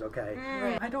yellowface is okay.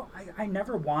 Right. I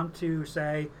never want to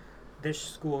say this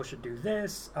school should do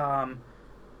this.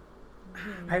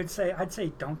 I'd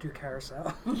say don't do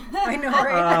Carousel. I know,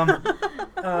 right?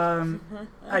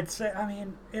 I'd say, I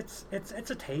mean, it's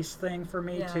a taste thing for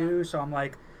me too. So I'm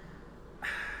like,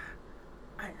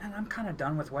 I'm kind of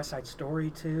done with West Side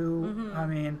Story too. I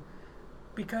mean,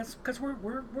 because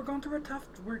we're going through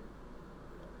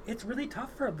it's really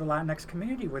tough for the Latinx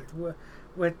community with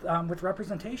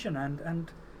representation,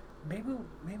 and maybe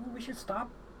we should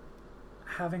stop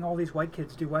having all these white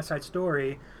kids do West Side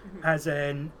Story as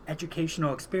an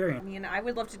educational experience. I mean, I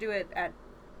would love to do it at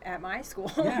my school,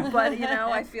 but, you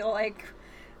know, I feel like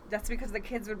that's because the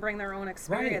kids would bring their own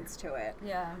experience to it.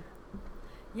 Yeah.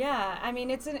 Yeah, I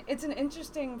mean, it's an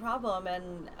interesting problem,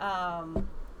 and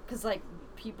because, like,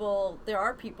 there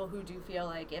are people who do feel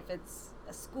like if it's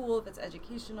a school, if it's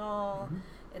educational,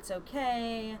 it's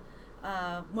okay.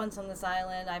 Once on This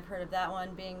Island, I've heard of that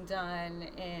one being done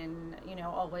in, you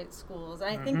know, all white schools. And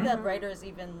I think that writers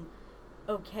even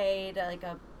okay to,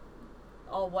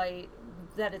 like,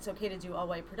 that it's okay to do all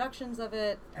white productions of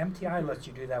it. MTI lets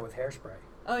you do that with Hairspray.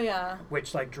 Oh yeah.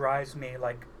 Which, like, drives me,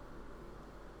 like,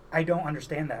 I don't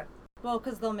understand that. Well,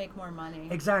 because they'll make more money.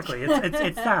 Exactly.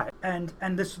 It's that. And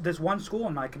this one school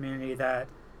in my community that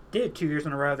did 2 years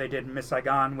in a row, they did Miss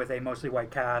Saigon with a mostly white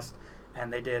cast,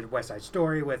 and they did West Side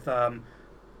Story with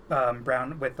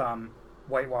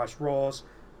whitewashed roles.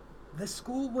 This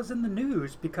school was in the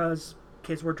news because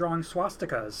kids were drawing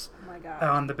swastikas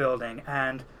on the building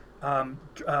and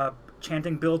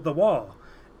chanting "Build the Wall,"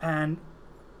 and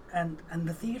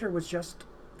the theater was just,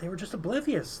 they were just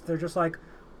oblivious. They're just like,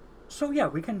 so yeah,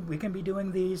 we can be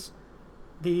doing these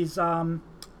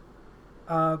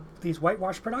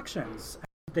whitewash productions.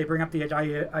 They bring up the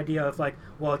idea of, like,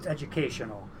 well, it's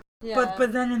educational. Yeah.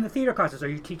 But then in the theater classes, are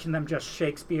you teaching them just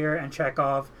Shakespeare and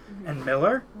Chekhov and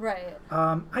Miller? Right.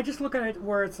 I just look at it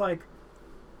where it's like,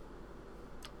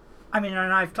 I mean,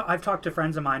 and I've talked to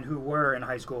friends of mine who were in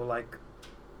high school, like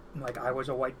I was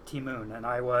a white T Moon, and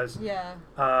I was,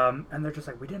 and they're just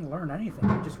like, we didn't learn anything.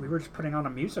 We were just putting on a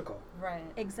musical. Right.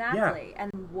 Exactly. Yeah.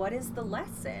 And what is the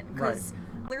lesson? Because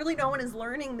Clearly no one is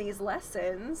learning these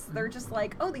lessons. They're just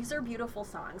like, oh, these are beautiful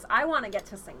songs. I want to get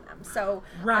to sing them. So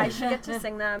I should get to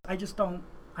sing them. I just don't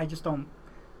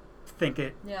think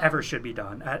it ever should be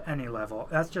done at any level.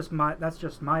 That's just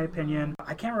my opinion.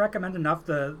 I can't recommend enough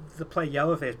the play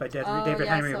Yellowface by David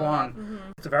Henry Hwang.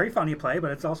 It's a very funny play,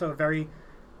 but it's also a very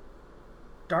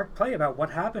dark play about what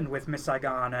happened with Miss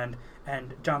Saigon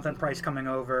and Jonathan Pryce coming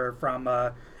over from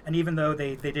and even though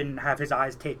they didn't have his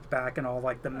eyes taped back and all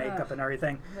like the makeup and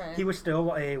everything, he was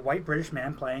still a white British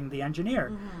man playing the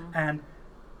engineer. And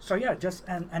so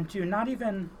and to not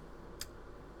even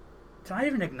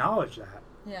acknowledge that.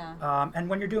 And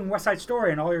when you're doing West Side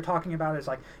Story and all you're talking about is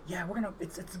like,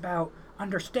 it's about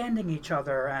understanding each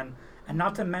other and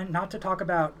not to talk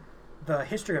about the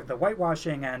history of the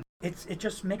whitewashing, and it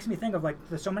just makes me think of like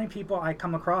there's so many people I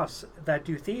come across that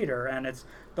do theater, and it's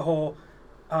the whole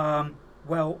I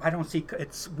don't see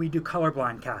we do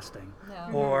colorblind casting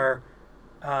or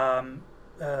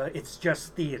it's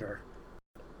just theater.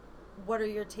 What are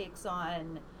your takes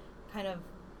on kind of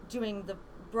doing the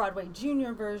Broadway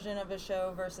junior version of a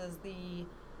show versus the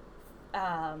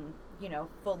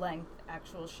full-length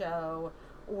actual show,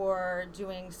 or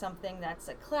doing something that's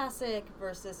a classic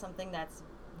versus something that's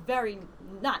very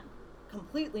not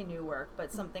completely new work,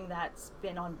 but something that's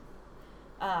been on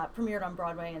premiered on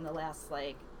Broadway in the last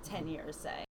 10 years,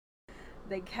 say?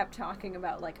 They kept talking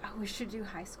about we should do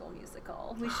High School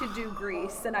Musical, we should do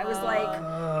Grease, and I was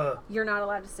like, you're not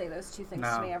allowed to say those two things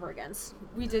to me ever again.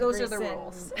 We did those Grease are the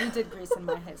rules. We did Grease in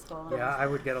my high school. Yeah, I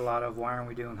would get a lot of, why aren't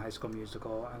we doing High School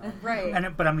Musical? Right.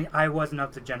 But I mean, I wasn't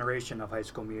of the generation of High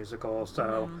School Musical,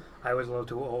 so I was a little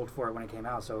too old for it when it came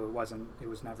out, so it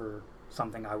was never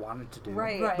something I wanted to do.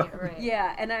 Right.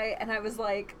 Yeah, and I was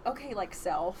like, okay,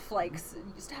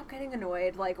 stop getting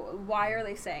annoyed. Why are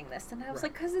they saying this? And I was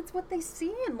like, because it's what they see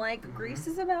in Grease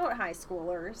is about high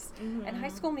schoolers, and High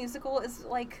School Musical is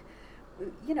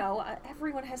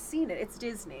everyone has seen it. It's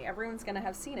Disney. Everyone's gonna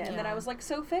have seen it. And then I was like,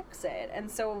 so fix it.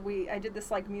 And so I did this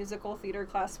musical theater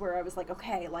class where I was like,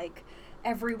 okay,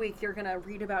 every week you're gonna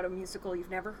read about a musical you've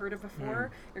never heard of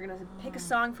before. You're gonna pick a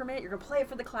song from it. You're gonna play it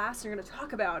for the class. And you're gonna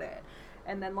talk about it.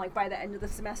 And then by the end of the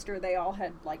semester, they all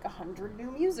had 100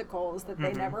 new musicals that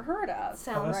they never heard of.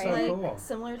 Sounds cool.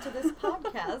 Similar to this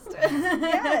podcast.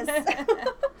 Yes.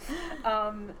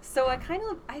 So I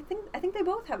think they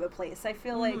both have a place. I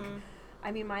feel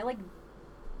my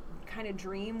kind of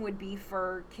dream would be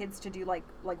for kids to do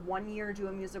 1 year do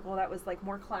a musical that was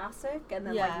more classic, and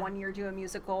then 1 year do a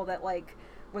musical that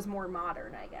was more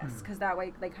modern, I guess, because that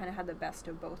way they kind of had the best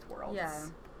of both worlds.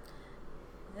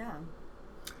 Yeah.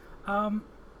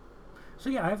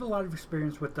 I have a lot of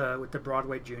experience with the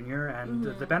Broadway Junior, and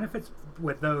the benefits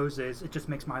with those is it just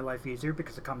makes my life easier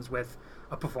because it comes with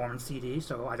a performance CD,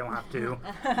 so I don't have to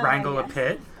wrangle a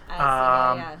pit.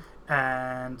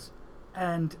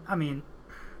 And I mean,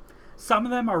 some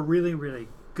of them are really, really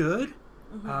good.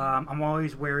 I'm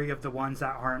always wary of the ones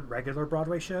that aren't regular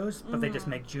Broadway shows, but they just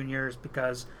make juniors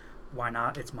because why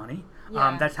not? It's money.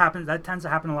 That tends to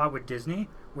happen a lot with Disney,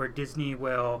 where Disney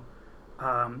will.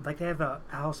 They have the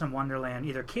Alice in Wonderland,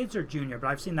 either kids or junior, but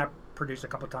I've seen that produced a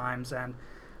couple times, and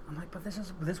I'm like, but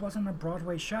this wasn't a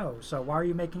Broadway show, so why are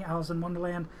you making Alice in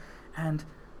Wonderland? And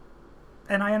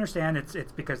I understand it's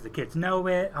because the kids know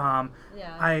it. I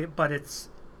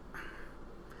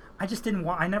just didn't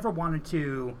want. I never wanted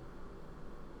to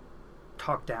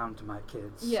talk down to my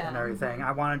kids and everything.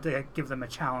 I wanted to give them a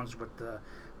challenge with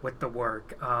the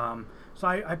work. So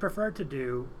I preferred to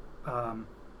do.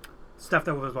 Stuff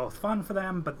that was both fun for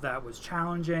them, but that was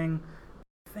challenging.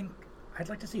 I think I'd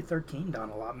like to see 13 done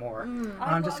a lot more.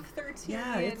 I love 13.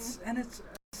 Yeah, it's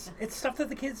stuff that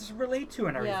the kids relate to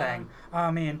and everything.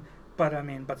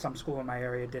 But some school in my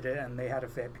area did it, and they had a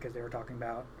fit because they were talking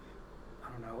about,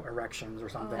 I don't know, erections or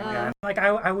something. And I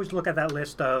always look at that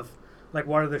list of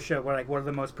what are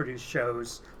the most produced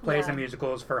shows, plays and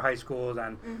musicals for high schools,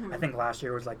 and I think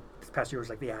this past year was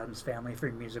the Addams Family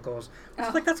for musicals.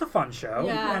 It's that's a fun show.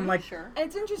 Yeah, and sure.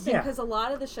 It's interesting because a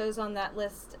lot of the shows on that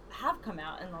list have come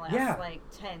out in the last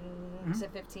 10 to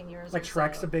 15 years.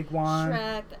 Shrek's a big one.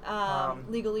 Shrek,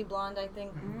 Legally Blonde, I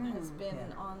think, has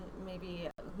been on maybe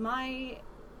my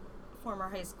former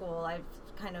high school. I've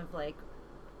kind of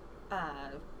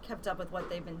kept up with what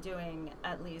they've been doing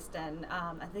at least, and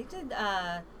they did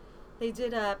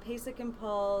Pasek and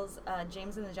Paul's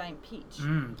James and the Giant Peach.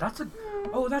 That's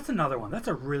another one. That's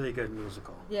a really good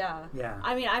musical. Yeah.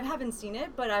 I mean, I haven't seen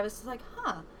it, but I was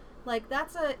like,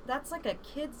 that's a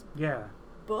kid's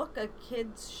book, a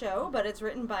kid's show, but it's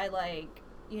written by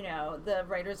the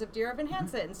writers of Dear Evan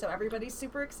Hansen, so everybody's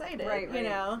super excited. Right.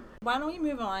 Why don't we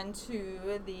move on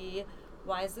to the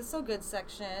Why Is This So Good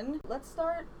section. Let's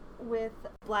start with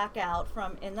Blackout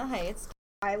from In the Heights.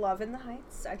 I love In the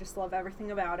Heights. I just love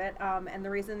everything about it. And the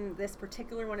reason this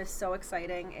particular one is so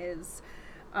exciting is,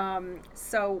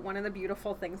 so one of the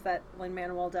beautiful things that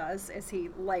Lin-Manuel does is he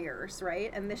layers, right?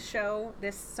 And this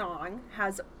song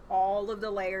has all of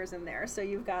the layers in there. So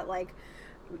you've got like,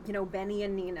 you know, Benny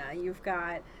and Nina. You've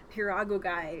got Pirago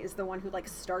Guy is the one who like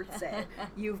starts it.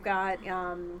 You've got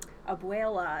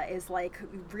Abuela is like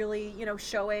really, you know,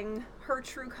 showing her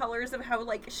true colors of how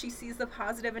like she sees the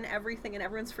positive in everything, and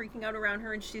everyone's freaking out around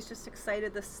her, and she's just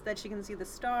excited that she can see the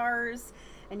stars.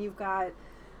 And you've got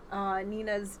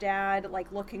Nina's dad like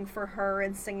looking for her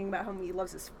and singing about how he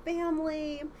loves his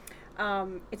family.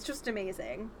 It's just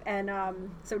amazing. And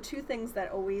so two things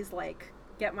that always like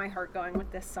get my heart going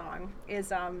with this song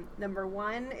is number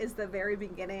one is the very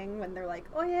beginning when they're like,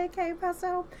 oye, que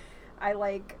paso? I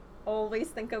like always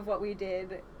think of what we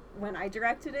did when I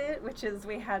directed it, which is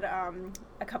we had a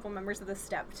couple members of the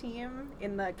step team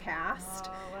in the cast.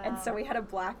 Oh, wow. And so we had a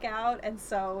blackout, and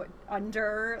so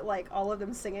under like all of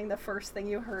them singing, the first thing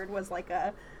you heard was like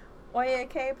a oye,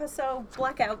 que paso?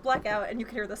 Blackout, and you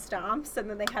could hear the stomps, and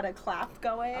then they had a clap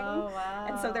going. Oh, wow.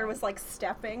 And so there was like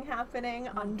stepping happening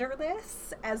under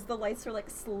this as the lights were like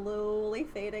slowly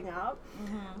fading up.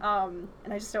 Mm-hmm.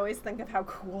 And I just always think of how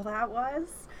cool that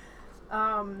was.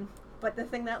 But the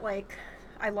thing that like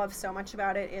I love so much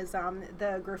about it is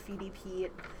the Graffiti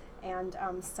Pete and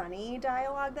Sunny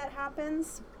dialogue that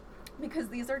happens, because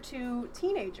these are two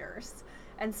teenagers.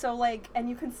 And so like, and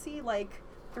you can see like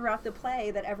throughout the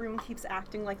play that everyone keeps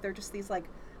acting like they're just these like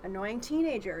annoying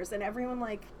teenagers, and everyone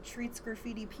like treats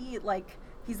Graffiti Pete like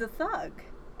he's a thug.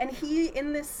 And he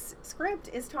in this script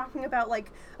is talking about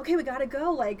like, okay, we gotta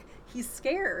go, like he's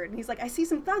scared, and he's like, I see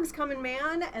some thugs coming,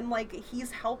 man, and like he's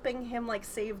helping him like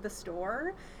save the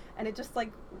store. And it just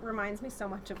like reminds me so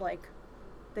much of like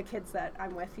the kids that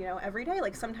I'm with, you know, every day.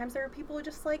 Like sometimes there are people who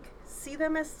just like see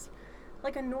them as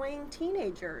like annoying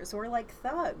teenagers or like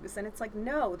thugs, and it's like,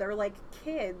 no, they're like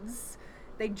kids.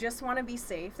 They just want to be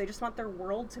safe. They just want their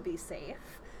world to be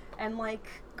safe. And like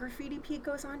Graffiti Pete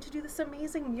goes on to do this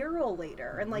amazing mural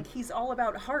later, and like he's all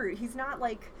about heart. He's not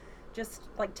like just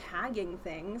like tagging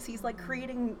things. He's like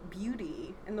creating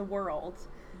beauty in the world.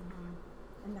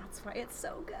 And that's why it's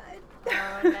so good.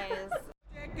 Oh, nice.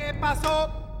 ¿Qué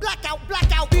pasó? Blackout.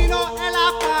 Vino el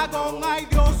apagón, ay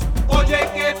Dios. Oye,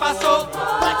 ¿qué pasó?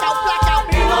 Blackout.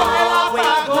 Vino el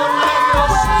apagón, ay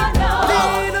Dios.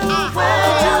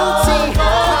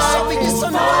 Something is so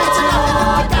noisy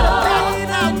tonight. I gotta back it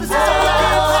up. This is all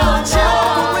I can chill.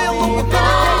 For real, we're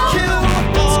gonna get killed.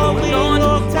 What's going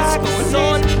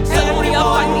on? Everybody up,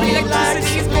 I need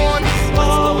electricity is gone.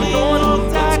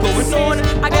 What's going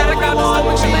on? I gotta grab this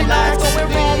phone, check my lights going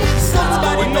wrong.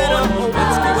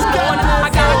 What's going on? I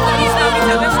gotta call these numbers,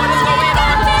 tell them what is going on.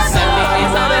 Something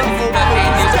is on, the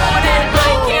pain is on, and I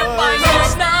can't find no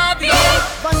snobby.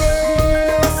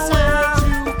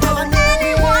 Can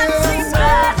anyone see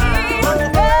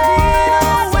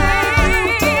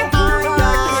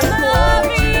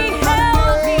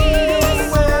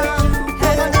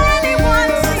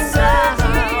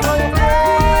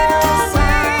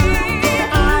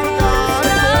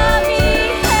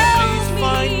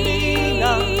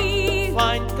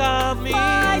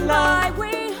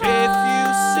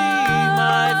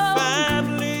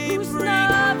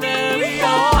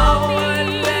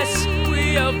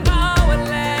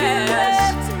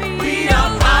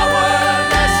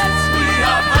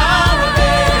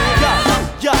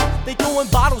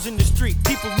bottles in the street,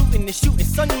 people looting and shooting.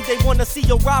 Sunny, they wanna see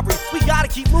your robbery. We gotta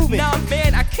keep moving. Nah,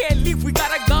 man, I can't leave. We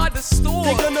gotta guard the store.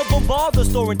 They're gonna bombard the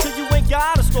store until you ain't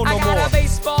got a store no more. I got a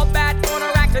baseball bat on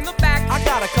a rack in the back. I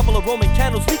got a couple of Roman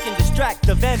candles, we can distract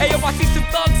the vandals. Hey, yo, I see some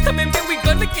thugs coming in, we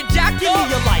gonna get jacked Give up.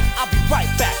 me your light, I'll be right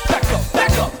back. Back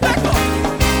up.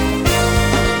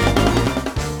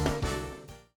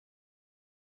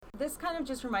 This kind of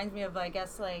just reminds me of, I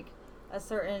guess, like a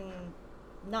certain,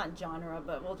 not genre,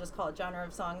 but we'll just call it genre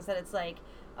of songs, that it's like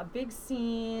a big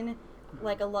scene,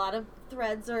 like a lot of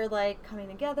threads are like coming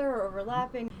together or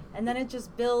overlapping, and then it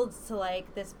just builds to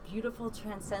like this beautiful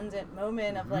transcendent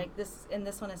moment of like this, in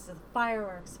this one it's the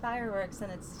fireworks,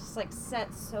 and it's just like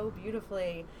set so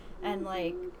beautifully and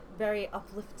like very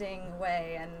uplifting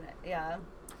way. And yeah.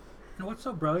 And what's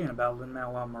so brilliant about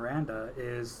Lin-Manuel Miranda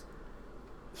is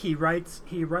he writes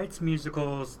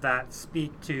musicals that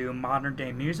speak to modern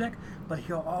day music, but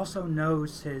he also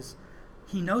knows his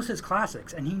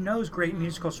classics, and he knows great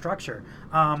musical structure.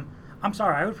 I'm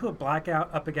sorry, I would put Blackout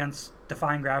up against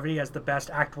Defying Gravity as the best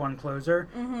Act 1 closer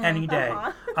any day.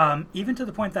 Even to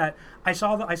the point that I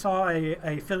saw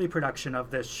a Philly production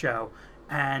of this show,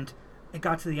 and it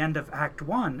got to the end of Act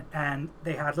 1, and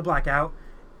they had the blackout,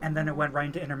 and then it went right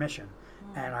into intermission.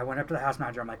 And I went up to the house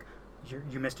manager. I'm like,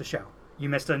 you missed a show. You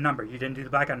missed a number. You didn't do the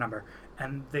blackout number.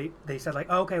 And they said, like,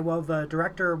 oh, okay, well, the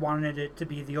director wanted it to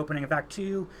be the opening of Act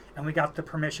 2, and we got the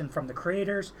permission from the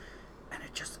creators. And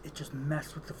it just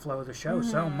messed with the flow of the show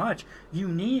so much. You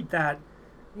need that.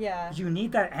 Yeah. You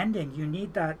need that ending. You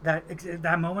need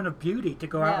that moment of beauty to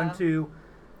go out into,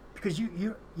 because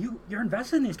you're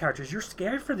invested in these characters. You're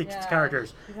scared for these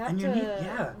characters, You have and you to need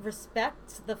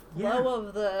respect the flow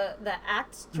of the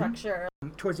act structure.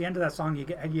 Towards the end of that song,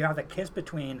 you have the kiss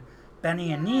between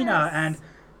Benny and Nina, and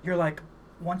you're like,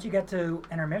 once you get to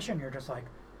intermission, you're just like,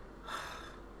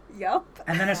 Yep.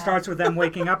 and then it starts with them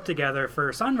waking up together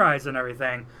for sunrise and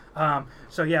everything.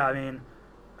 So yeah, I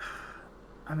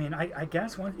mean, I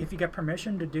guess if you get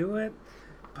permission to do it,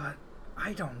 but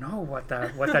I don't know what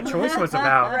that choice was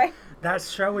about. Right. That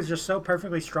show was just so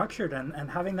perfectly structured, and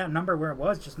having that number where it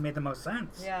was just made the most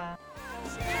sense. Yeah.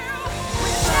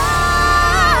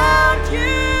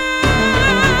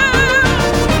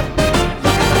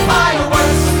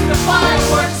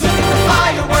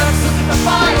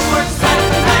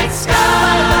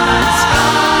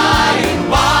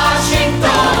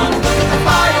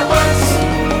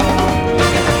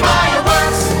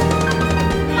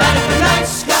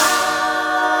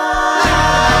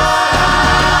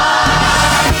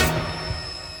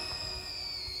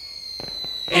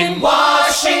 In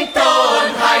Washington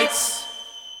Heights.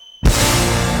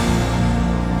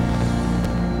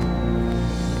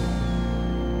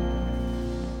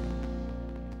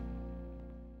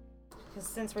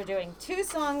 Since we're doing 2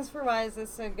 songs for Why Is This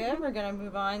So Good, we're going to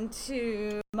move on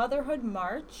to Motherhood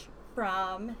March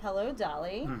from Hello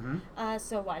Dolly.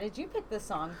 So why did you pick this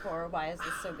song for Why Is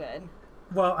This So Good?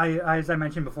 Well, as I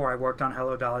mentioned before, I worked on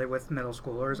Hello Dolly with middle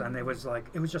schoolers, and it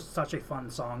was just such a fun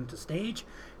song to stage,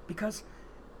 because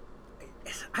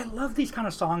I love these kind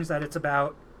of songs that it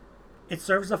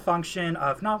serves the function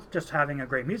of not just having a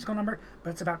great musical number, but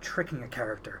it's about tricking a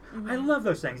character. I love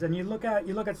those things. And you look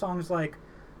at songs like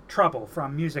Trouble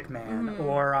from Music Man,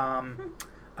 or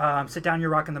Sit Down, You're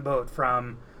Rockin' the Boat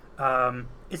from from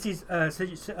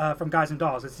Guys and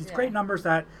Dolls. It's these great numbers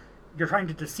that you're trying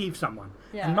to deceive someone.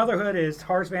 Yeah. And Motherhood is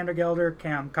Horace Vandergelder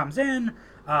comes in,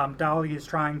 Dolly is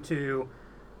trying to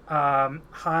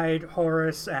hide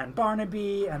Horace and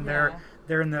Barnaby, and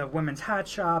they're in the women's hat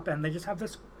shop, and they just have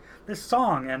this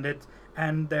song,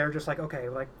 and they're just like, okay,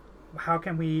 like how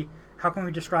can we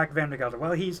distract Vandergelder?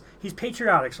 Well, he's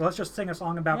patriotic, so let's just sing a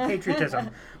song about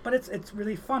patriotism. But it's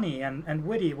really funny and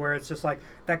witty, where it's just like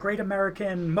that great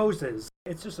American Moses.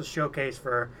 It's just a showcase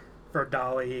for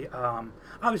Dolly.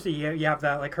 Obviously, you have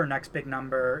that, like, her next big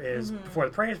number is Before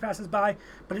the Praise Passes By,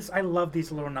 but I love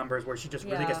these little numbers where she just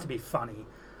really gets to be funny.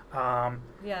 And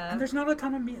there's not a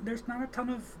ton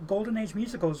of Golden Age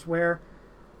musicals where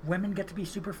women get to be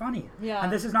super funny. Yeah.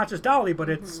 And this is not just Dolly, but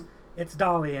it's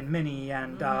Dolly and Minnie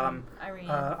and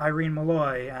Irene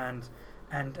Malloy and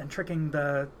tricking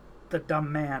the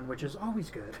dumb man, which is always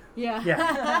good. Yeah.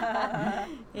 Yeah.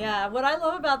 Yeah. What I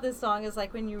love about this song is,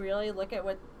 like, when you really look at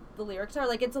what the lyrics are,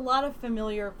 like, it's a lot of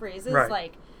familiar phrases,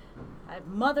 like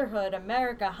motherhood,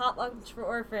 America, hot lunch for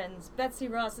orphans, Betsy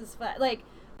Ross's like,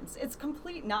 it's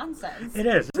complete nonsense. It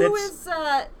is. Who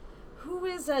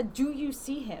is do you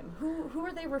see him? Who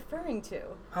are they referring to?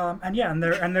 And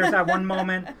there's that one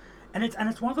moment, and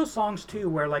it's one of those songs too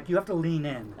where, like, you have to lean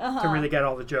in to really get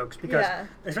all the jokes, because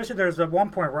especially there's at one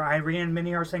point where Irene and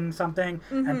Minnie are singing something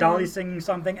and Dolly's singing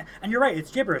something, and you're right,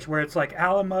 it's gibberish, where it's like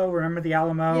Alamo, remember the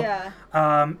Alamo?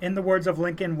 In the words of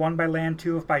Lincoln, 1 by land,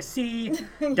 2 if by sea.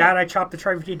 Dad, I chopped the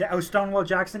trifle to Stonewall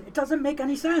Jackson. It doesn't make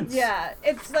any sense. Yeah,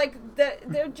 it's like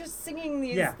they're just singing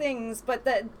these things, but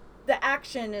the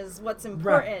action is what's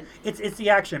important. Right. It's the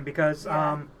action, because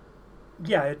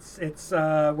it's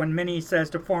when Minnie says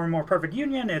to form a more perfect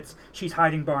union, she's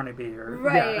hiding Barnaby, or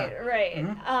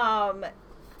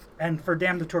and for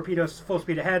Damn the Torpedoes, Full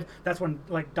Speed Ahead, that's when,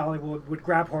 like, Dolly would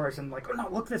grab Horace and, like, oh no,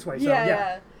 look this way.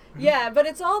 So yeah, but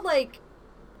it's all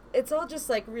just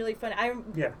like really fun.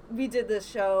 We did this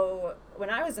show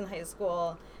when I was in high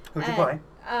school. Who'd you play?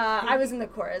 I was in the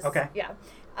chorus. Okay. Yeah.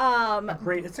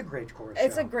 It's a great chorus show.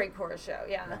 It's a great chorus show,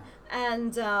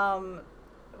 and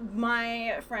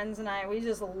my friends and I, we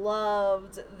just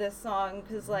loved this song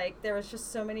because, like, there was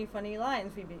just so many funny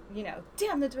lines. We'd be,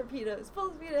 damn the torpedoes, full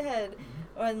speed ahead,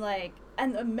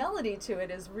 and the melody to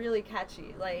it is really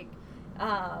catchy, like,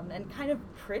 and kind of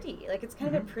pretty. Like, it's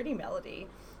kind of a pretty melody.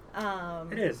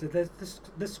 It is.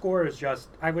 This score is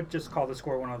I would just call the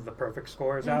score one of the perfect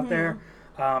scores out there.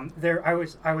 I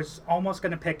was almost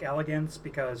going to pick Elegance,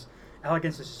 because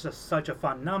Elegance is just such a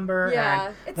fun number. Yeah,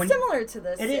 and it's when- similar to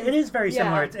this. It is very Yeah.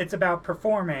 similar. It's about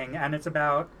performing and it's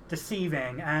about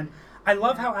deceiving. And I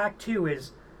love how Act 2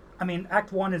 is. I mean,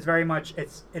 Act 1 is very much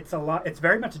it's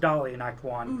very much Dolly in Act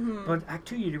 1. Mm-hmm. But Act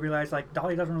 2 you realize like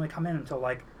Dolly doesn't really come in until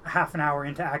like a half an hour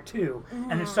into Act 2,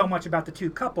 and it's so much about the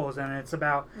two couples, and it's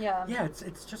about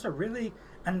it's just a really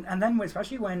and then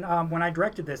especially when I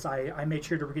directed this, I made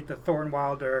sure to read the Thornton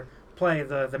Wilder play,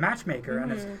 the Matchmaker,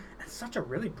 and it's such a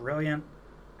really brilliant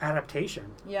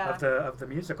adaptation of the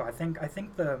musical. I think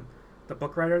the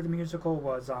book writer of the musical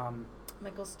was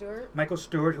Michael Stewart. Michael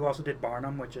Stewart, who also did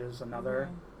Barnum, which is another.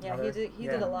 Yeah, he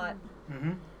did a lot.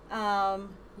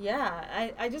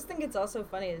 I just think it's also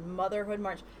funny. Motherhood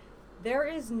March. There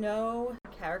is no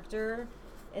character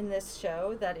in this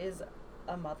show that is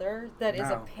a mother, that is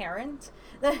a parent.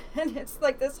 And it's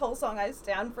like this whole song, I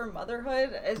stand for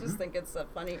motherhood. I just think it's a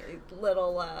funny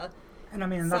little and I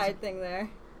mean, side thing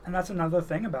there. And that's another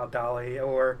thing about Dolly,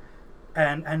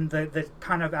 and the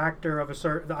kind of actor of a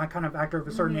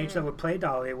certain age that would play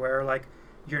Dolly, where like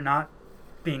you're not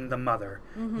being the mother,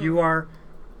 you are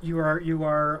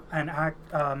an act.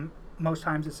 Most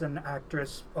times it's an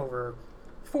actress over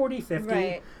 40, 50,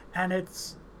 right. And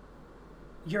it's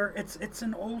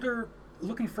an older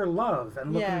looking for love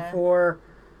and looking for.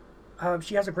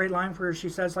 She has a great line where she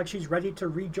says like she's ready to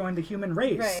rejoin the human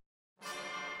race. Right.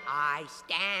 I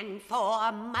stand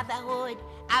for motherhood,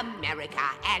 America,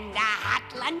 and a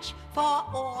hot lunch for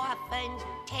orphans.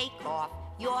 Take off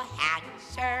your hat,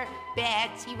 sir.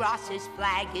 Betsy Ross's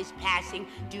flag is passing.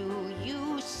 Do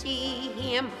you see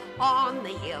him on the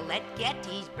hill at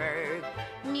Gettysburg?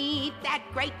 'Neath that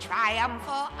great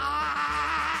triumphal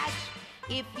arch.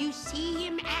 If you see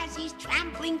him as he's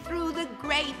trampling through the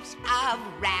grapes of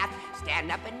wrath,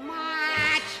 stand up and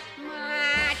march,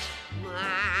 march,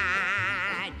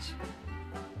 march.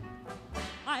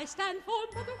 I stand for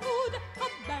motherhood,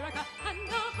 America, and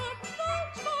a hot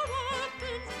lunch for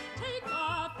orphans. Take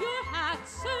off your hat,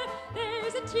 sir.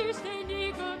 There's a tear-stained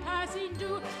eagle passing.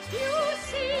 Do you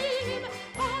see him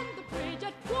on the bridge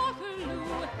at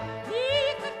Waterloo?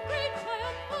 Neath the great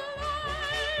triumphal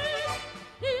arch.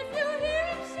 If you hear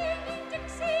him singing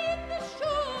Dixie in the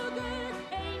sugar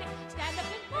cane, stand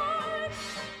up and march,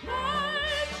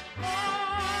 march,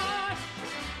 march.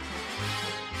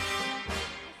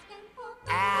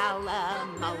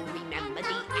 Alamo, remember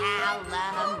the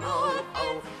Alamo.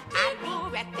 Oh, I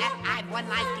regret that I've one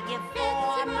life to give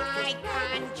for my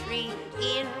country.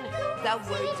 In the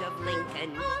words of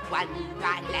Lincoln, one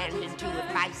I land and two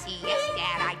if I see a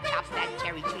scat, I chop that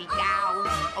cherry tree down.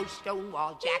 Oh,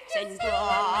 Stonewall Jackson,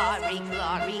 glory,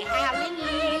 glory,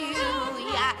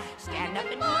 hallelujah. Stand up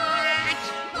and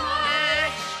march,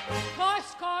 march,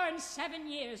 407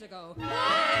 years ago.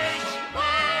 march,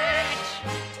 march.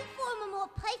 To form a more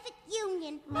perfect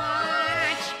union.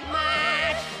 March,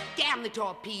 march, damn the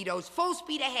torpedoes, full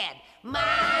speed ahead.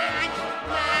 March,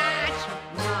 march,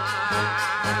 march.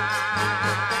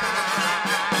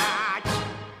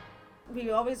 We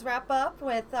always wrap up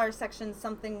with our section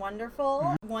Something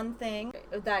Wonderful. One thing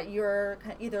that you're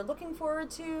either looking forward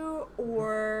to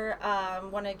or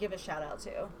want to give a shout out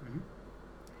to.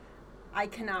 I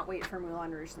cannot wait for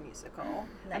Moulin Rouge the musical. I'm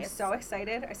Nice. so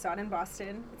excited. I saw it in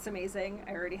Boston. It's amazing.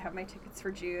 I already have my tickets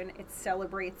for June. It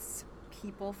celebrates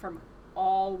people from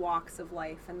all walks of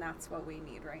life, and that's what we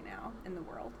need right now in the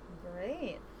world.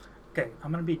 Great. Okay,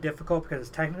 I'm going to be difficult because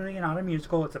it's technically not a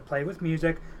musical. It's a play with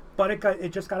music, but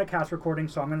it just got a cast recording,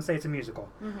 so I'm going to say it's a musical.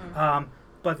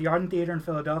 But the Arden Theater in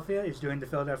Philadelphia is doing the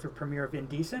Philadelphia premiere of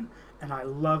Indecent, and I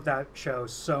love that show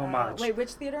so much. Wait,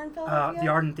 which theater in Philadelphia? The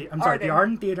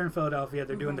Arden Theater in Philadelphia.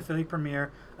 They're doing the Philly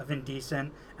premiere of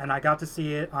Indecent, and I got to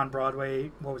see it on Broadway.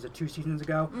 What was it, 2 seasons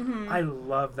ago? I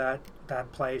love that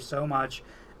play so much,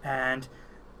 and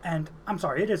I'm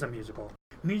sorry, it is a musical.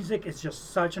 Music is just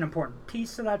such an important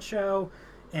piece to that show,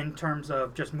 in terms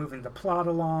of just moving the plot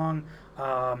along.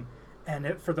 For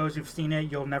those who've seen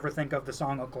it, you'll never think of the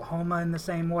song Oklahoma in the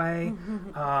same way.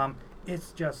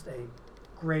 It's just a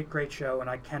great, great show, and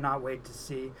I cannot wait to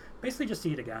see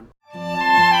it again.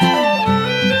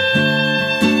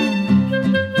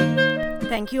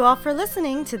 Thank you all for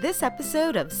listening to this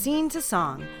episode of Scene to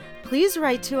Song. Please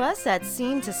write to us at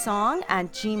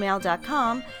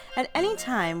scenetosong@gmail.com at any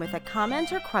time with a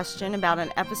comment or question about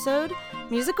an episode,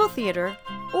 musical theater,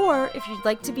 or if you'd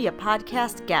like to be a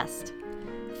podcast guest.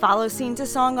 Follow Scene to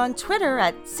Song on Twitter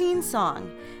at Scene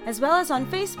Song, as well as on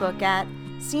Facebook at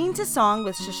Scene to Song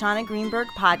with Shoshana Greenberg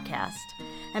Podcast.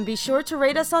 And be sure to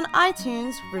rate us on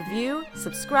iTunes, review,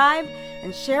 subscribe,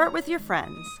 and share it with your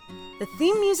friends. The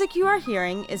theme music you are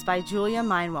hearing is by Julia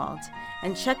Meinwald.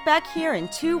 and check back here in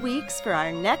 2 weeks for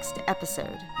our next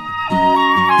episode.